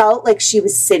I felt like she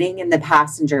was sitting in the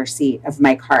passenger seat of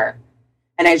my car,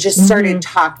 and I just started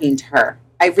talking to her.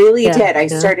 I really did. I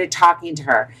started talking to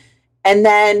her. And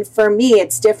then for me,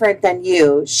 it's different than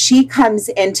you. She comes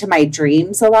into my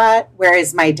dreams a lot,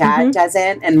 whereas my dad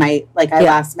doesn't. And I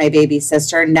lost my baby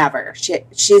sister. Never.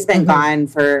 She's been gone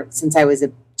since I was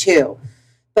 2.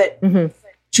 But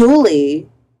Julie,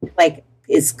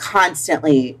 is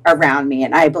constantly around me.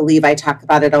 And I believe I talk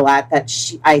about it a lot, that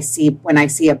I see when I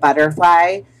see a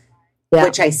butterfly,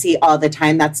 which I see all the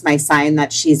time. That's my sign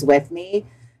that she's with me.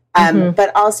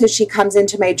 But also she comes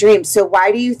into my dreams. So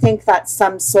why do you think that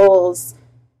some souls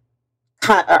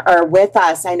are with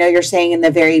us? I know you're saying in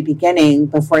the very beginning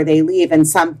before they leave, and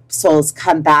some souls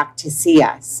come back to see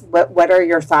us. What are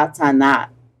your thoughts on that?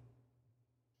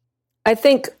 I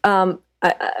think, I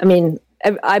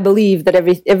believe that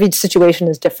every situation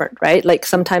is different, right?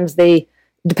 Sometimes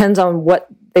depends on what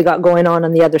they got going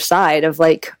on the other side of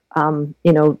of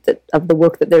the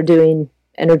work that they're doing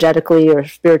energetically or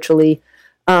spiritually.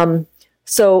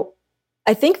 So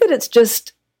I think that it's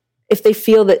just, if they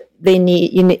feel that they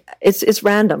need, it's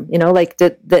random, like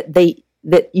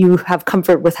that you have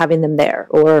comfort with having them there,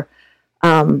 or,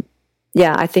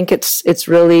 I think it's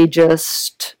really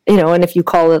just, and if you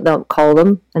call it, they'll call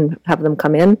them and have them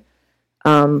come in.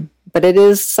 But it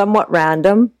is somewhat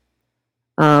random.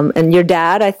 And your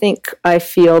dad, I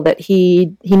feel that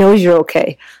he knows you're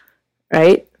okay.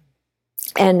 Right.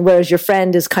 And whereas your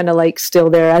friend is kind of like still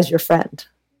there as your friend.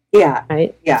 Yeah.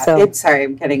 Right. Yeah. So, sorry,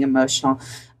 I'm getting emotional.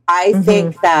 I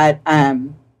think that,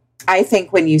 I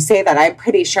think when you say that, I'm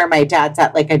pretty sure my dad's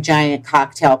at like a giant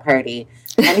cocktail party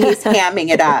and he's hamming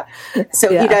it up. So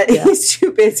he's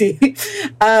too busy.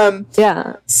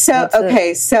 So,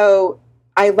 okay. So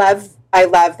I love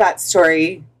that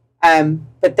story.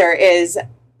 But there is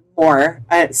more,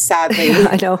 sadly.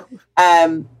 I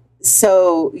know.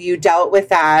 So you dealt with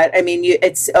that. I mean,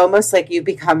 it's almost like you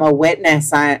become a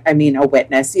witness.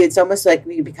 It's almost like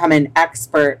you become an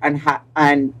expert on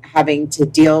having to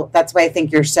deal. That's why I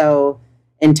think you're so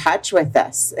in touch with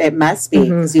this. It must be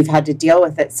because you've had to deal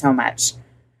with it so much.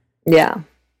 Yeah.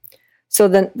 So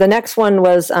the next one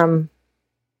was a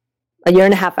year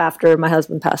and a half after my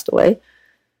husband passed away.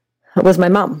 It was my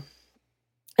mom.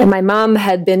 And my mom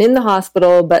had been in the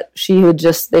hospital, but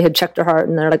they had checked her heart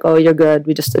and they're like, oh, you're good.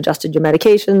 We just adjusted your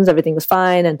medications. Everything was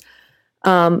fine.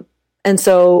 And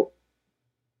so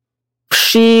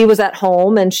she was at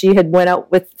home and she had went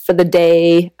out for the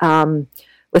day,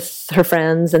 with her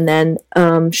friends. And then,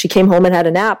 she came home and had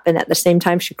a nap. And at the same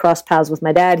time she crossed paths with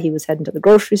my dad. He was heading to the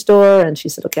grocery store and she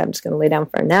said, okay, I'm just going to lay down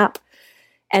for a nap.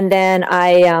 And then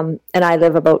I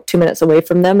live about 2 minutes away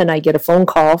from them, and I get a phone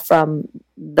call from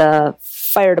the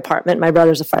fire department. My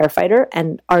brother's a firefighter,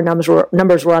 and our numbers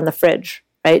were on the fridge,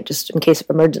 right, just in case of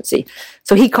emergency.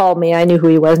 So he called me. I knew who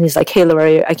he was, and he's like, "Hey,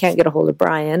 Lori, I can't get a hold of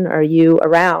Brian. Are you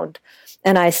around?"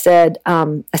 And I said,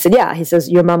 "Yeah." He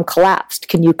says, "Your mom collapsed.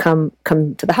 Can you come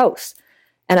to the house?"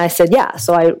 And I said, "Yeah."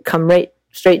 So I come right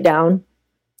straight down.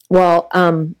 Well,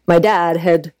 my dad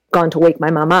had gone to wake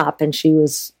my mom up, and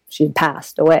she'd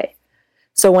passed away.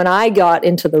 So when I got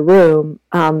into the room,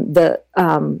 the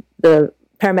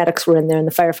paramedics were in there and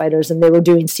the firefighters, and they were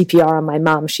doing CPR on my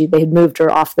mom. They had moved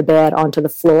her off the bed onto the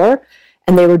floor,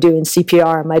 and they were doing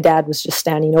CPR. And my dad was just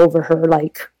standing over her,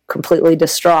 like completely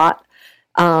distraught.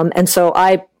 And so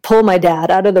I pull my dad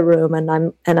out of the room, and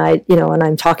I'm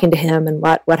talking to him and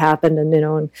what happened,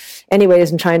 and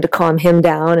anyways, I'm trying to calm him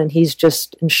down, and he's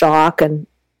just in shock. And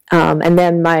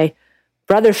then my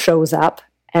brother shows up.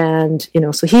 And,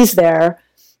 so he's there.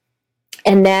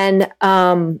 And then,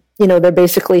 they're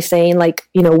basically saying, like,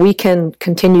 we can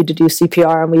continue to do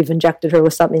CPR, and we've injected her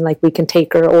with something, like we can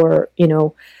take her, or, we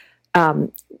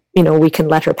can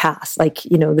let her pass. Like,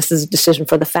 this is a decision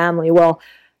for the family. Well,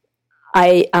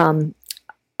 I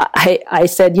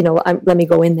said, let me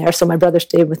go in there. So my brother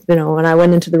stayed with, and I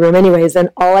went into the room anyways. And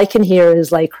all I can hear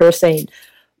is like her saying,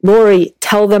 "Lori,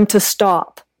 tell them to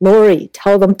stop. Lori,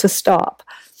 tell them to stop."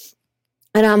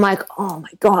 And I'm like, oh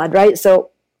my God, right? So,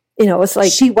 it's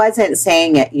like, she wasn't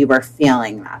saying it, you were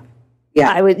feeling that.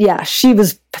 Yeah. She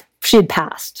had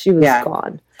passed. She was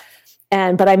gone.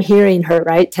 But I'm hearing her,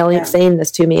 right, saying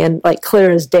this to me, and like clear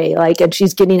as day, like, and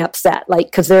she's getting upset, like,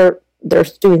 because they're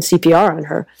doing CPR on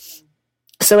her.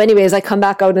 So anyways, I come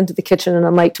back out into the kitchen, and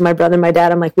I'm like, to my brother and my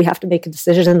dad, I'm like, we have to make a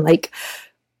decision. Like,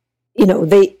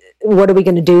 what are we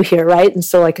going to do here, right? And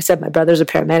so, like I said, my brother's a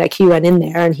paramedic. He went in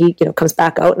there, and he, comes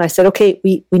back out, and I said, okay,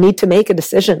 we need to make a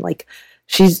decision. Like,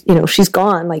 she's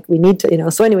gone. Like, we need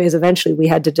to, So anyways, eventually we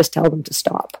had to just tell them to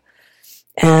stop.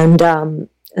 And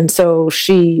so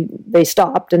they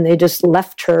stopped, and they just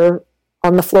left her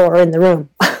on the floor in the room.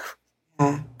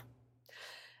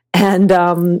 And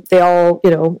they all,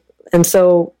 and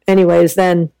so anyways,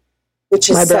 then. Which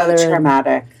is so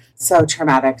traumatic. So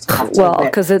traumatic to have to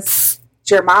admit. Because it's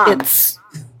your mom.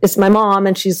 It's my mom,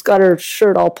 and she's got her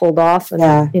shirt all pulled off,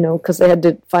 and because they had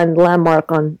to find a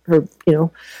landmark on her,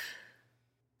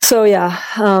 So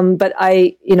but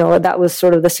I, that was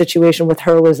sort of the situation with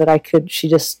her, was that she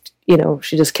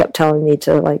just kept telling me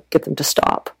to, like, get them to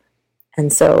stop,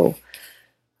 and so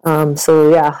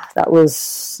that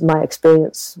was my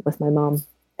experience with my mom.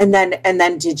 And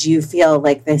then did you feel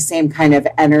like the same kind of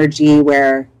energy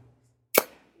where,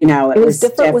 it was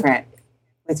different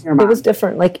with your mom? It was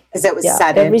different, like, because it was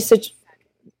sudden. It was,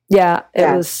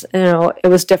 it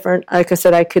was different. Like I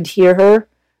said, I could hear her.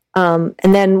 And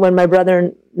then when my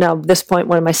brother, now at this point,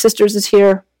 one of my sisters is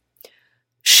here,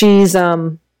 she's,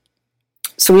 so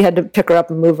we had to pick her up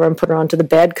and move her and put her onto the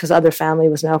bed, because other family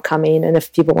was now coming, and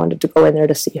if people wanted to go in there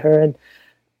to see her. And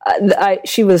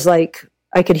she was like,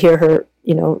 I could hear her,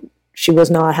 she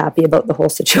was not happy about the whole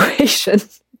situation.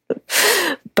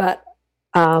 But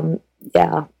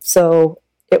yeah, so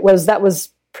that was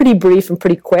pretty brief and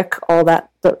pretty quick, all that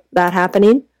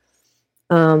happening.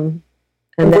 And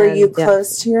were you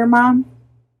close to your mom?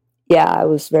 Yeah, I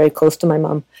was very close to my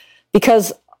mom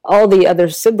because all the other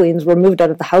siblings were moved out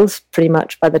of the house pretty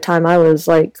much by the time I was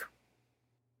like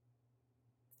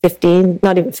 15,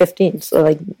 not even 15.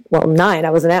 So 9. I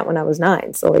was an aunt when I was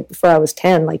 9. So before I was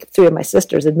 10, 3 of my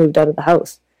sisters had moved out of the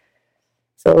house.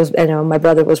 So it was, my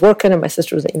brother was working and my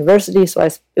sister was at university. So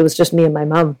it was just me and my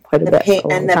mom quite a bit.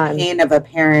 Pain of a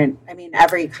parent. I mean,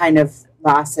 every kind of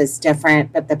loss is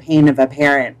different, but the pain of a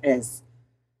parent is.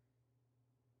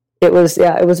 It was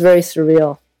very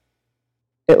surreal.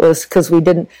 It was because we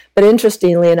didn't, but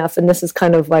interestingly enough, and this is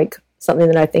kind of something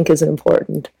that I think is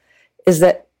important, is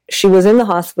that she was in the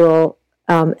hospital,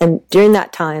 and during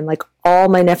that time, all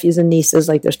my nephews and nieces,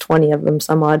 there's 20 of them,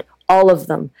 some odd, all of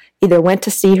them either went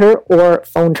to see her or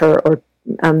phoned her or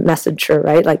messaged her,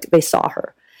 right? They saw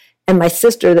her. And my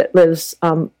sister that lives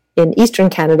in Eastern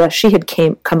Canada, she had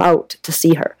come out to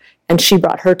see her, and she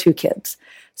brought her 2 kids.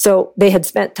 So they had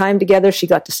spent time together. She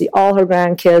got to see all her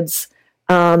grandkids.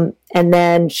 And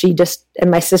then and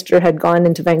my sister had gone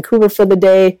into Vancouver for the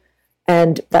day.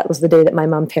 And that was the day that my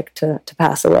mom picked to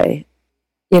pass away.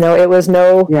 It was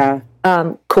no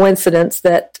coincidence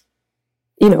that,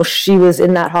 she was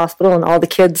in that hospital and all the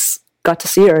kids got to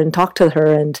see her and talk to her.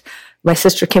 And my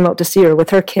sister came out to see her with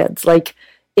her kids.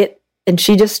 And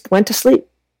she just went to sleep.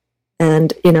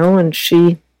 And, and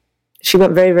she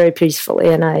went very, very peacefully.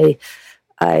 And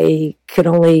I could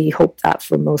only hope that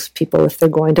for most people, if they're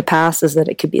going to pass, is that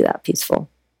it could be that peaceful.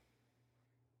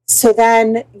 So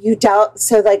then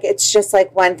it's just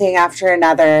one thing after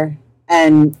another,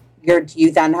 and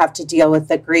you then have to deal with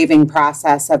the grieving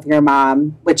process of your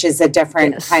mom, which is a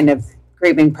different kind of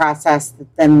grieving process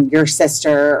than your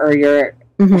sister or your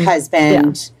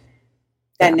husband.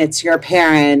 Then it's your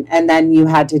parent, and then you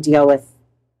had to deal with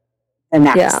the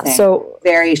next thing. So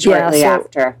very shortly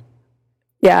after.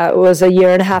 Yeah, it was 1.5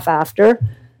 years after.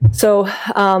 So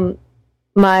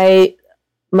my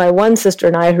one sister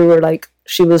and I, who were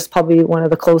she was probably one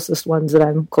of the closest ones that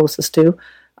I'm closest to.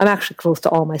 I'm actually close to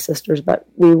all my sisters, but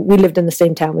we lived in the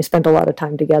same town. We spent a lot of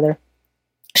time together.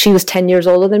 She was 10 years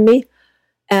older than me.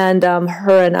 And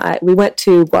her and I, we went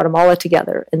to Guatemala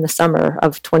together in the summer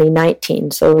of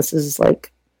 2019. So this is a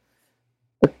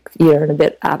year and a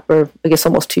bit after, I guess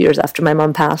almost 2 years after my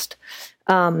mom passed.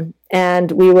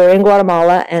 And we were in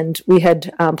Guatemala, and we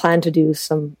had planned to do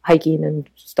some hiking and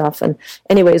stuff. And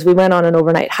anyways, we went on an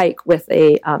overnight hike with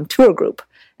a tour group.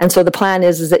 And so the plan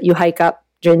is that you hike up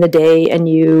during the day and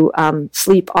you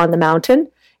sleep on the mountain,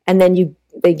 and then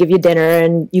they give you dinner,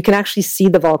 and you can actually see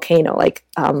the volcano.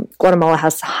 Guatemala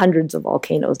has hundreds of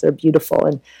volcanoes. They're beautiful.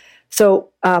 And so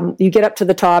you get up to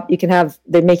the top,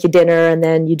 they make you dinner, and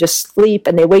then you just sleep,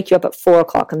 and they wake you up at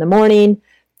 4:00 in the morning.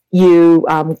 You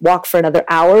walk for another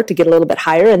hour to get a little bit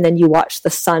higher, and then you watch the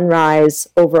sunrise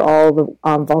over all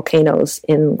the volcanoes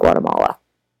in Guatemala.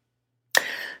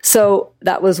 So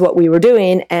that was what we were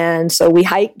doing. And so we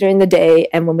hiked during the day,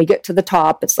 and when we get to the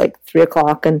top, it's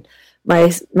 3:00, and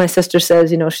my sister says,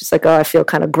 she's like, oh, I feel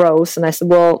kind of gross. And I said,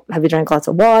 well, have you drank lots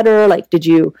of water? Did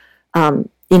you, are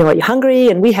you hungry?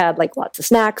 And we had lots of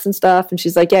snacks and stuff. And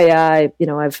she's like, yeah,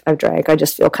 I've drank. I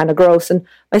just feel kind of gross. And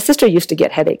my sister used to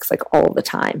get headaches all the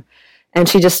time. And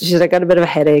she's like, I got a bit of a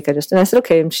headache. And I said,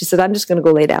 okay. And she said, I'm just going to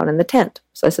go lay down in the tent.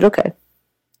 So I said, okay.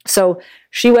 So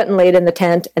she went and laid in the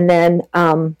tent, and then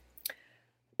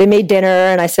they made dinner,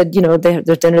 and I said,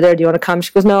 there's dinner there. Do you want to come?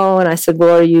 She goes, no. And I said,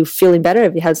 well, are you feeling better?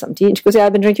 Have you had something to eat? And she goes, yeah,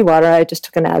 I've been drinking water. I just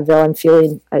took an Advil. I'm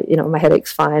feeling, my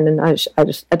headache's fine. And I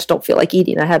just don't feel like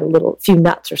eating. I had a few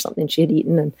nuts or something she had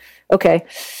eaten. And okay.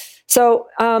 So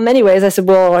anyways, I said,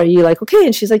 well, are you okay?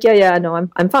 And she's like, yeah, no,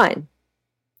 I'm fine.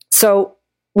 So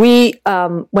we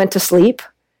went to sleep,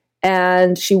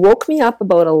 and she woke me up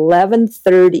about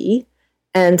 11:30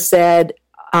 and said,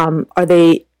 are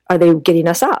they getting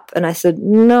us up? And I said,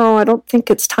 no, I don't think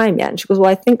it's time yet. And she goes,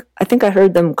 well, I think I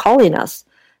heard them calling us.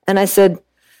 And I said,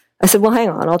 well, hang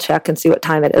on, I'll check and see what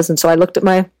time it is. And so I looked at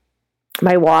my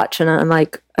watch, and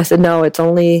I said, no, it's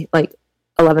only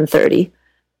 11:30.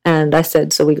 And I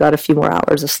said, so we got a few more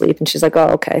hours of sleep. And she's like, oh,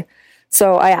 okay.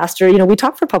 So I asked her, we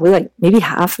talked for probably maybe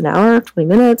half an hour, 20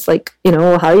 minutes, how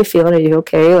are you feeling? Are you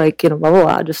okay? Blah, blah,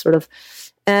 blah, just sort of.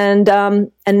 And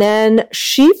then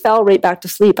she fell right back to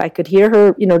sleep. I could hear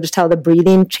her, just how the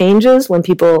breathing changes when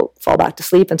people fall back to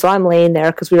sleep. And so I'm laying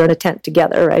there because we were in a tent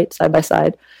together, right, side by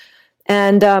side.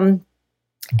 And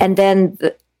then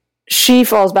she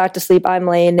falls back to sleep. I'm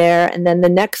laying there. And then the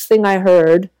next thing I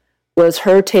heard was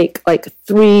her take like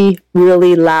 3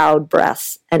 really loud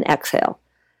breaths and exhale,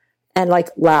 and like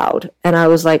loud. And I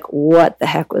was like, what the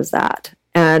heck was that?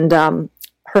 And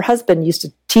her husband used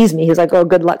to tease me. He's like, oh,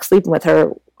 good luck sleeping with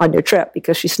her on your trip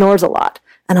because she snores a lot.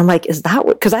 And I'm like, is that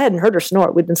what? Because I hadn't heard her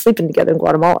snore. We'd been sleeping together in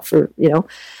Guatemala for,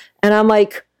 and I'm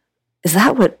like, is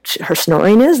that what her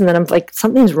snoring is? And then I'm like,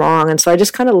 something's wrong. And so I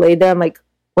just kind of laid there. I'm like,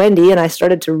 Wendy, and I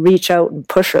started to reach out and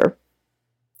push her.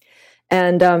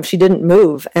 And she didn't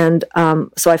move. And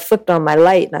so I flipped on my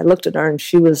light and I looked at her and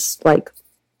she was like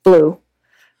blue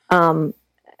and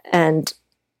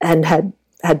had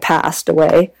passed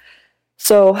away.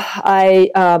 So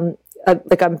I'm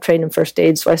trained in first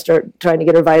aid. So I start trying to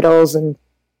get her vitals and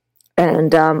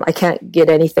I can't get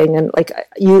anything. And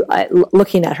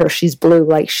looking at her, she's blue,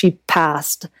 like she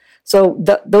passed. So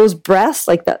those breaths,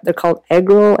 like that, they're called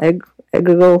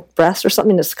egregial breaths or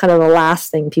something. It's kind of the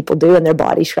last thing people do, and their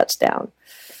body shuts down.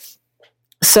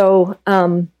 So,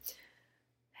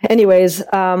 anyways,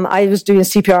 I was doing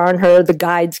CPR on her. The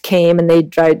guides came and they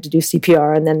tried to do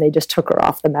CPR, and then they just took her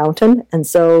off the mountain. And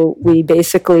so we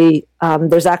basically,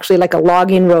 there's actually like a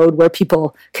logging road where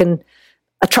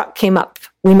a truck came up.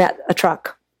 We met a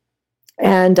truck.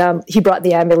 And he brought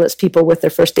the ambulance people with their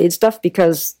first aid stuff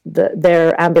because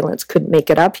their ambulance couldn't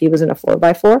make it up. He was in a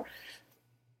 4x4.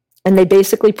 And they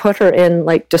basically put her in,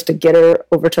 like, just to get her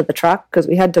over to the truck, because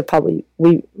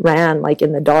we ran, like,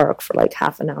 in the dark for, like,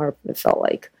 half an hour, it felt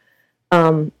like.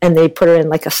 And they put her in,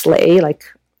 like, a sleigh, like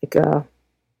a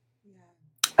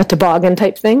toboggan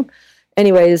type thing.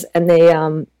 Anyways, and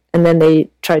then they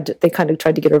kind of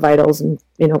tried to get her vitals, and,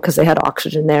 because they had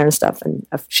oxygen there and stuff, and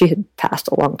she had passed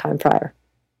a long time prior.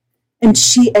 And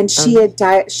she had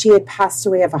died, she had passed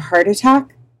away of a heart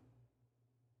attack?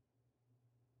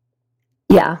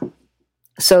 Yeah.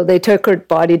 So they took her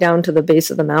body down to the base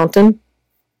of the mountain,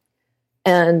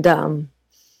 and then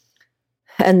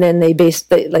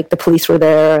the police were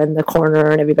there and the coroner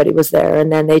and everybody was there,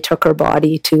 and then they took her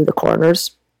body to the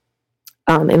coroner's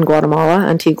in Guatemala,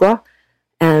 Antigua,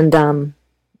 and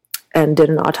did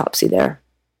an autopsy there.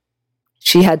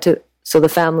 So the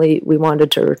family, we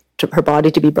wanted her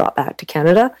body to be brought back to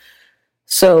Canada.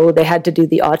 So they had to do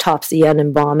the autopsy and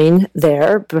embalming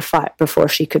there before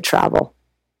she could travel.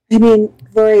 I mean,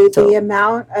 Lori, the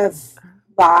amount of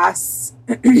loss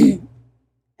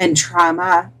and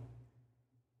trauma,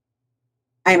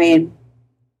 I mean,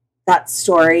 that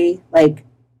story, like,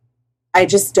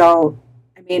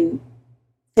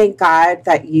 thank God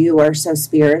that you are so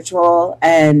spiritual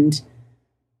and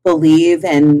believe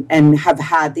and have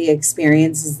had the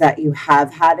experiences that you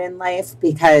have had in life,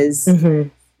 because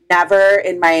never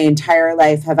in my entire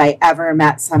life have I ever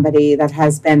met somebody that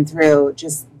has been through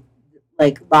just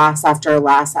like loss after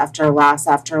loss after loss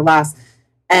after loss.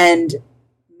 And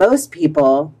most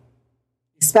people,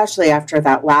 especially after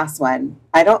that last one,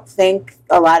 I don't think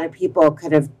a lot of people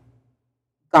could have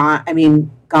gone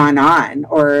on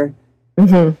or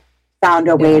found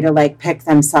a way to like pick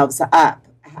themselves up.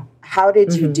 How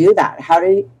did you do that? How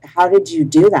did you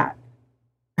do that?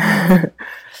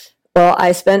 Well,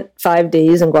 I spent 5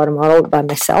 days in Guatemala by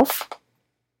myself,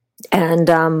 and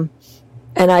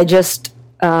I just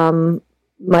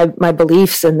my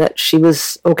beliefs in that she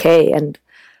was okay, and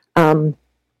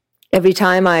every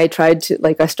time I tried to,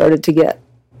 like, I started to get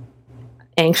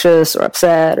anxious or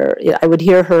upset, or I would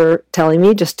hear her telling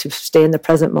me just to stay in the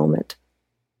present moment,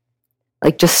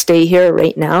 like just stay here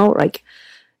right now, like,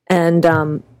 and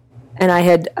I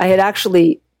had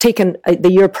actually taken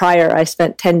the year prior, I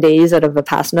spent 10 days at a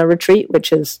Vipassana retreat,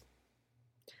 which is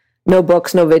no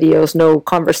books, no videos, no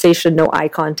conversation, no eye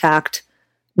contact,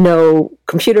 no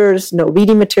computers, no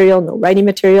reading material, no writing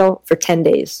material for 10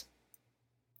 days.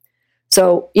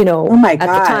 So, oh my God,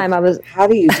 at the time I was... How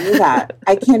do you do that?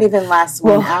 I can't even last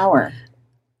 1 hour.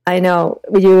 I know.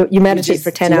 You meditate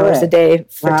for 10 hours a day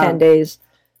for 10 days.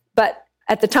 But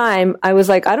at the time, I was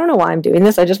like, I don't know why I'm doing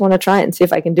this. I just want to try it and see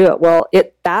if I can do it. Well,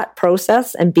 that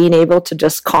process and being able to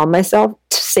just calm myself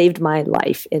saved my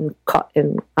life in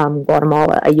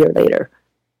Guatemala a year later.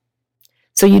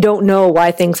 So you don't know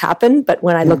why things happen, but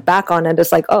when I look back on it,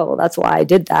 it's like, oh, that's why I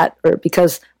did that, or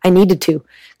because I needed to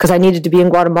be in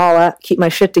Guatemala, keep my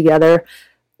shit together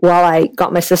while I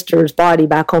got my sister's body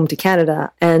back home to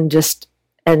Canada and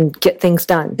get things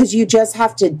done. Because you just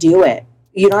have to do it.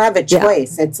 You don't have a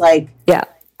choice. Yeah. It's like,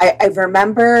 I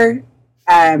remember,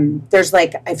 there's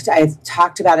like, I've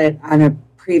talked about it on a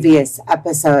previous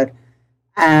episode.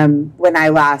 When I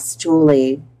lost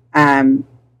Julie,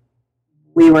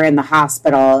 we were in the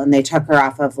hospital and they took her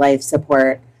off of life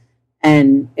support,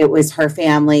 and it was her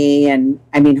family. And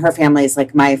I mean, her family is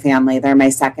like my family. They're my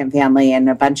second family and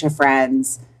a bunch of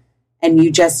friends. and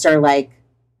you just are like,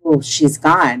 well, she's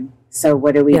gone. So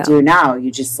what do we do now?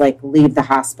 You just like leave the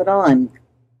hospital and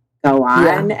go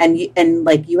on, and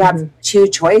you have two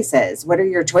choices. What are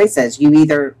your choices? You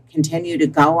either continue to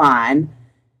go on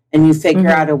and you figure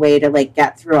out a way to like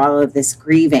get through all of this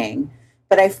grieving.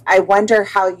 But I wonder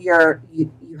how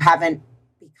you haven't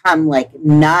become like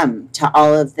numb to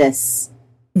all of this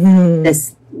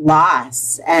this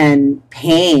loss and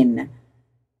pain,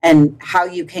 and how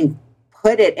you can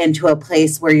put it into a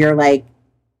place where you're like,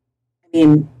 I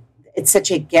mean, it's such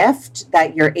a gift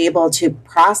that you're able to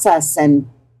process and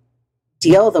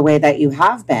deal the way that you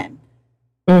have been.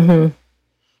 I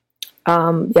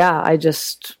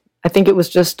think it was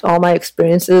just all my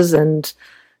experiences and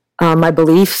my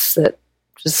beliefs that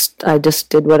I just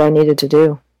did what I needed to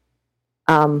do.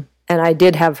 And I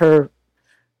did have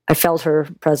I felt her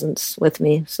presence with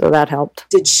me, so that helped.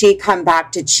 Did she come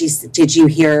back? Did you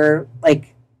hear,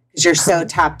 like, because you're so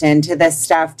tapped into this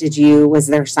stuff, was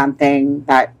there something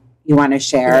that you want to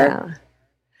share?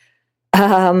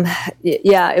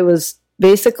 It was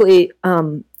basically,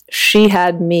 she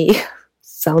had me,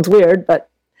 sounds weird, but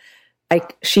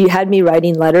she had me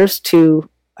writing letters to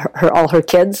all her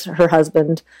kids, her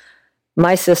husband,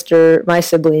 my sister, my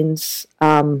siblings,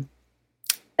 and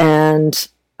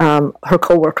her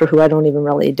coworker, who I didn't even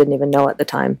know at the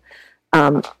time.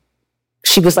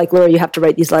 She was like, Laura, you have to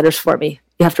write these letters for me.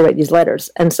 You have to write these letters.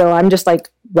 And so I'm just like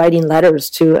writing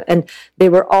letters and they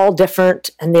were all different,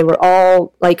 and they were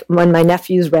all like, when my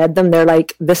nephews read them, they're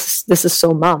like, this is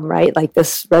so Mom, right? Like,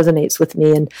 this resonates with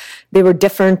me. And they were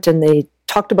different, and they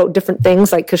talked about different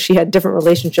things, like, because she had different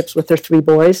relationships with her 3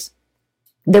 boys.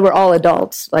 They were all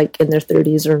adults, like in their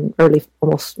 30s or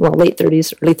late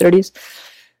 30s, early 30s.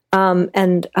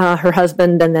 And her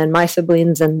husband, and then my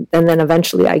siblings, and then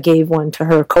eventually I gave one to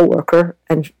her coworker,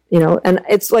 and and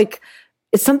it's like,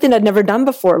 it's something I'd never done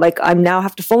before. Like, I now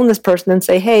have to phone this person and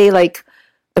say, hey, like,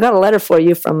 I got a letter for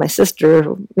you from my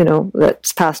sister,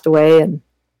 that's passed away.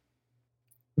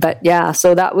 But yeah,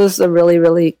 so that was a really,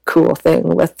 really cool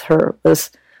thing with her.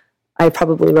 I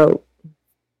probably wrote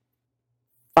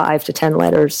 5 to 10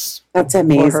 letters. That's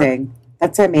amazing.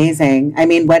 That's amazing. I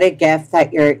mean, what a gift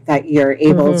that you're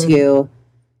able to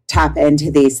tap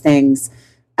into these things.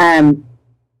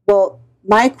 Well,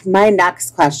 my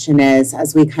next question is,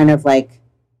 as we kind of like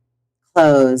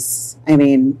close, I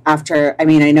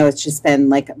know it's just been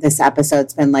like, this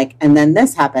episode's been like, and then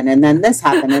this happened, and then this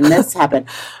happened, and this happened.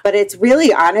 But it's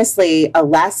really honestly a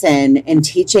lesson in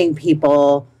teaching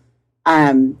people,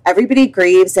 everybody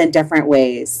grieves in different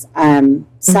ways.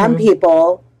 Some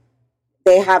people,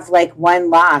 they have like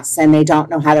one loss and they don't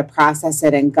know how to process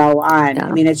it and go on. Yeah.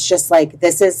 I mean, it's just like,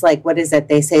 this is like, what is it?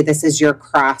 They say this is your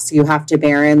cross you have to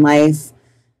bear in life,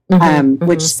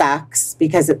 which sucks,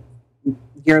 because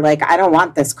you're like, I don't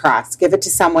want this cross. Give it to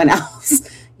someone else,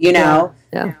 Yeah.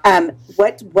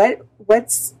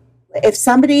 What's, if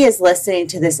somebody is listening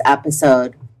to this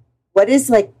episode, what is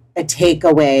like a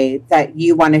takeaway that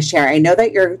you want to share? I know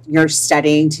that you're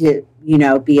studying to,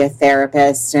 be a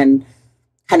therapist and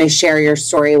kind of share your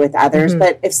story with others.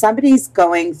 But if somebody's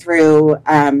going through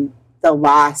the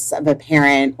loss of a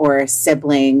parent or a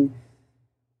sibling,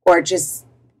 or just,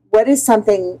 what is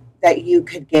something that you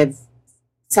could give,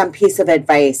 some piece of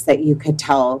advice that you could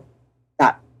tell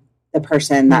that the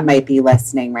person that might be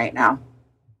listening right now?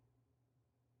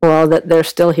 Well, that they're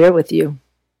still here with you.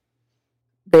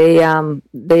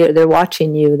 They're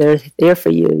watching you. They're there for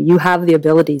you. You have the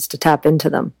abilities to tap into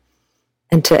them,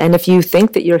 and if you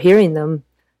think that you're hearing them,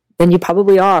 then you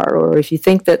probably are. Or if you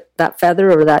think that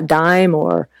feather or that dime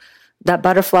or that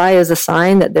butterfly is a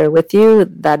sign that they're with you,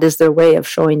 that is their way of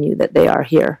showing you that they are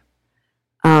here.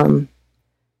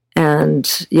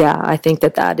 And yeah, I think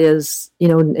that is,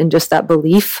 and just that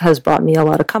belief has brought me a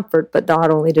lot of comfort. But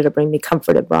not only did it bring me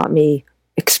comfort, it brought me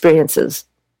experiences.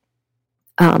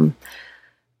 It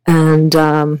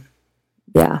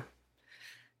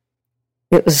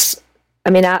was,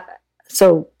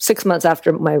 so 6 months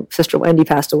after my sister Wendy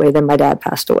passed away, then my dad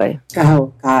passed away.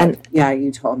 Oh God. Yeah,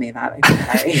 you told me that.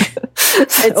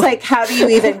 It's like, how do you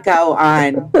even go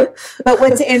on? But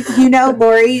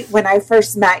Lori, when I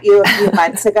first met you a few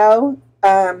months ago,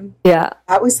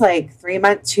 that was like 3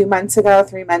 months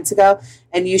ago,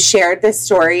 and you shared this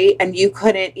story and you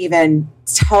couldn't even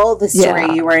tell the story.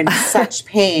 Yeah. You were in such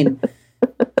pain.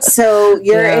 So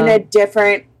you're in a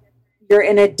different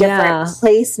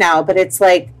place now, but it's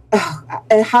like,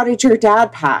 how did your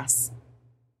dad pass?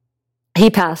 He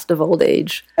passed of old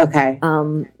age. Okay.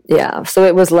 So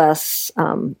it was less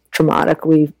traumatic.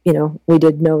 We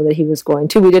did know that he was going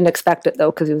to. We didn't expect it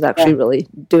though, because he was actually really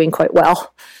doing quite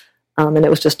well. And it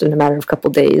was just in a matter of a couple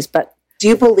of days. But Do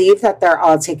you believe that they're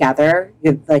all together?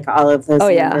 Like all of those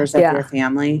members of your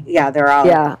family? Yeah, they're all.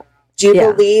 Yeah. Do you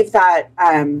believe that?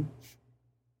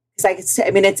 Because I could say,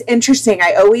 I mean, it's interesting.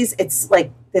 It's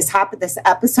like this happened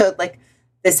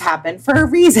for a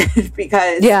reason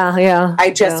because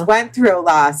I just went through a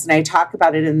loss, and I talk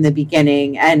about it in the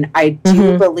beginning. And I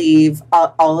do believe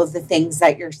all of the things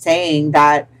that you're saying,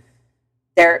 that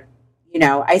they're,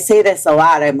 I say this a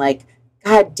lot. I'm like,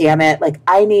 God damn it. Like,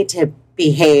 I need to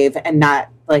behave and not,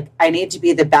 like, I need to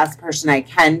be the best person I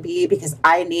can be, because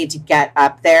I need to get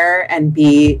up there and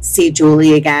see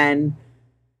Julie again.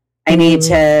 I need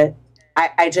to,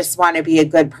 I just want to be a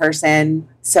good person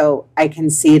so I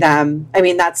can see them. I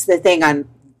mean, that's the thing on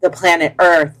the planet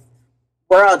Earth.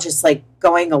 We're all just like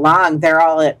going along. They're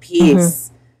all at peace.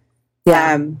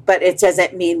 But it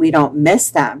doesn't mean we don't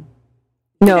miss them.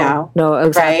 No,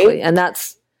 exactly. Right? And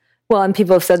that's, and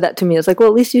people have said that to me. It's like, well,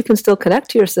 at least you can still connect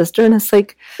to your sister. And it's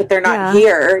like, but they're not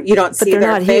here. You don't see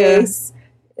their face. Here.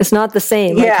 It's not the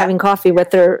same. Like having coffee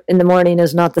with her in the morning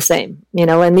is not the same,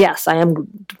 and yes, I'm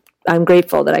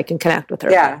grateful that I can connect with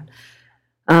her. Yeah.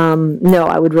 No,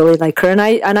 I would really like her. And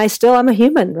I'm a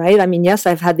human, right? I mean, yes,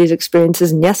 I've had these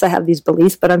experiences, and yes, I have these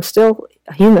beliefs, but I'm still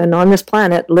a human on this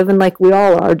planet, living like we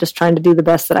all are, just trying to do the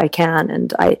best that I can.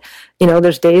 And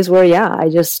there's days where, I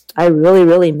really,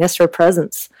 really miss her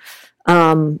presence.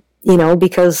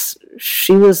 Because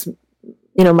she was,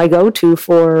 my go-to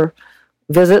for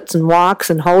visits and walks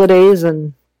and holidays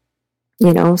and,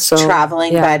 so.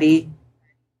 Traveling buddy.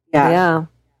 Yeah.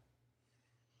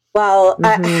 Well,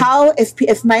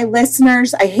 if my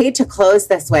listeners, I hate to close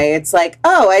this way. It's like,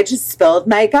 oh, I just spilled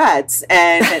my guts.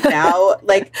 And now,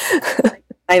 like,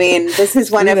 I mean, this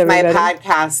is one of my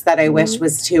podcasts that I wish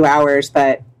was 2 hours,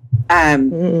 but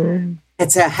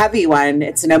it's a heavy one.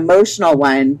 It's an emotional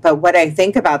one. But what I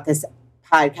think about this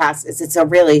podcast is it's a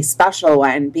really special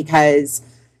one, because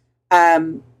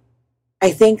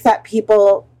I think that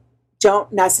people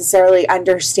don't necessarily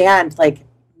understand, like,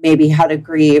 maybe how to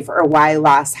grieve or why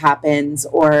loss happens,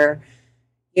 or,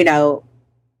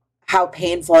 how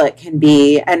painful it can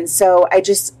be. And so I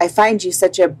find you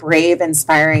such a brave,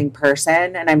 inspiring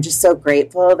person. And I'm just so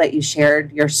grateful that you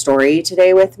shared your story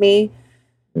today with me.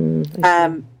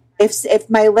 If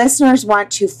my listeners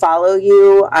want to follow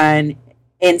you on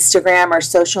Instagram or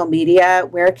social media,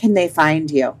 where can they find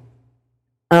you?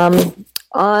 On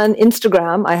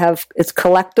Instagram, it's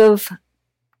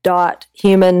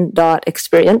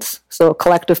collective.human.experience. So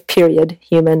collective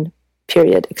human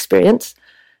experience.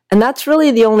 And that's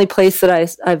really the only place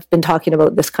that I've been talking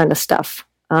about this kind of stuff.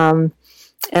 And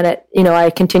I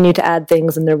continue to add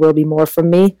things, and there will be more from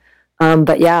me.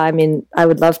 But I mean, I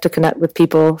would love to connect with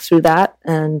people through that.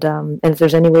 And if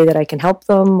there's any way that I can help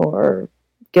them or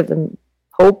give them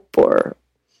hope, or,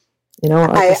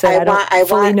 I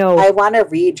want to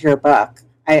read your book.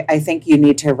 I think you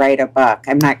need to write a book.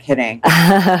 I'm not kidding.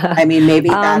 I mean, maybe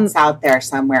that's out there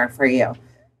somewhere for you.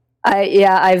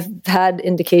 I've had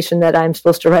indication that I'm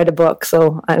supposed to write a book,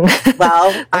 so I'm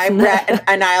I'm ready,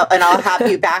 and I'll have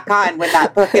you back on when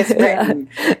that book is written.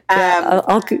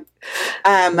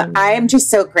 I'm just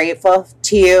so grateful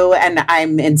to you, and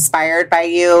I'm inspired by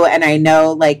you, and I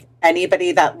know, like,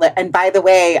 anybody that and by the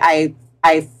way, I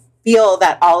feel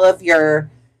that all of your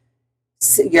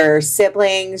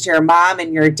siblings, your mom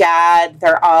and your dad,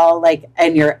 they're all like,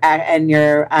 and your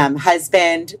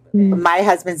husband, my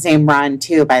husband's name Ron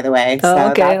too, by the way.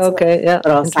 So okay. Yeah.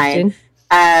 Little sign.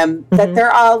 That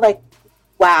they're all like,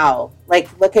 wow, like,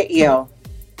 look at you.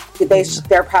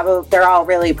 They're all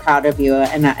really proud of you,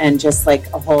 and just like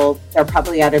they're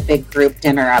probably at a big group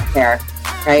dinner up there.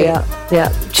 Right?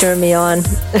 Yeah. Cheer me on.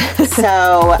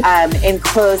 So, in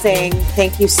closing,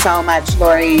 thank you so much,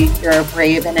 Lori. You're a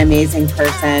brave and amazing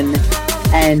person.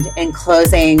 And in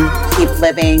closing, keep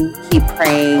living, keep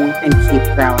praying, and keep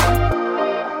growing.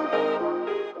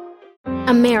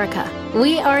 America.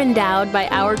 We are endowed by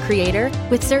our Creator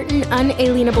with certain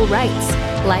unalienable rights: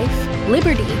 life,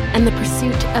 liberty, and the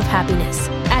pursuit of happiness.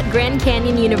 At Grand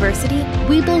Canyon University,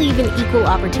 we believe in equal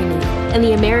opportunity, and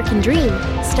the American dream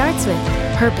starts with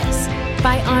purpose.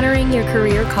 By honoring your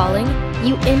career calling,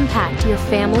 you impact your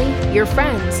family, your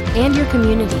friends, and your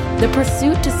community. The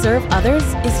pursuit to serve others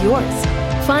is yours.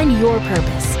 Find your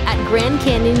purpose at Grand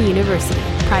Canyon University.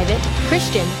 Private,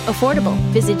 Christian, affordable.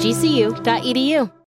 Visit gcu.edu.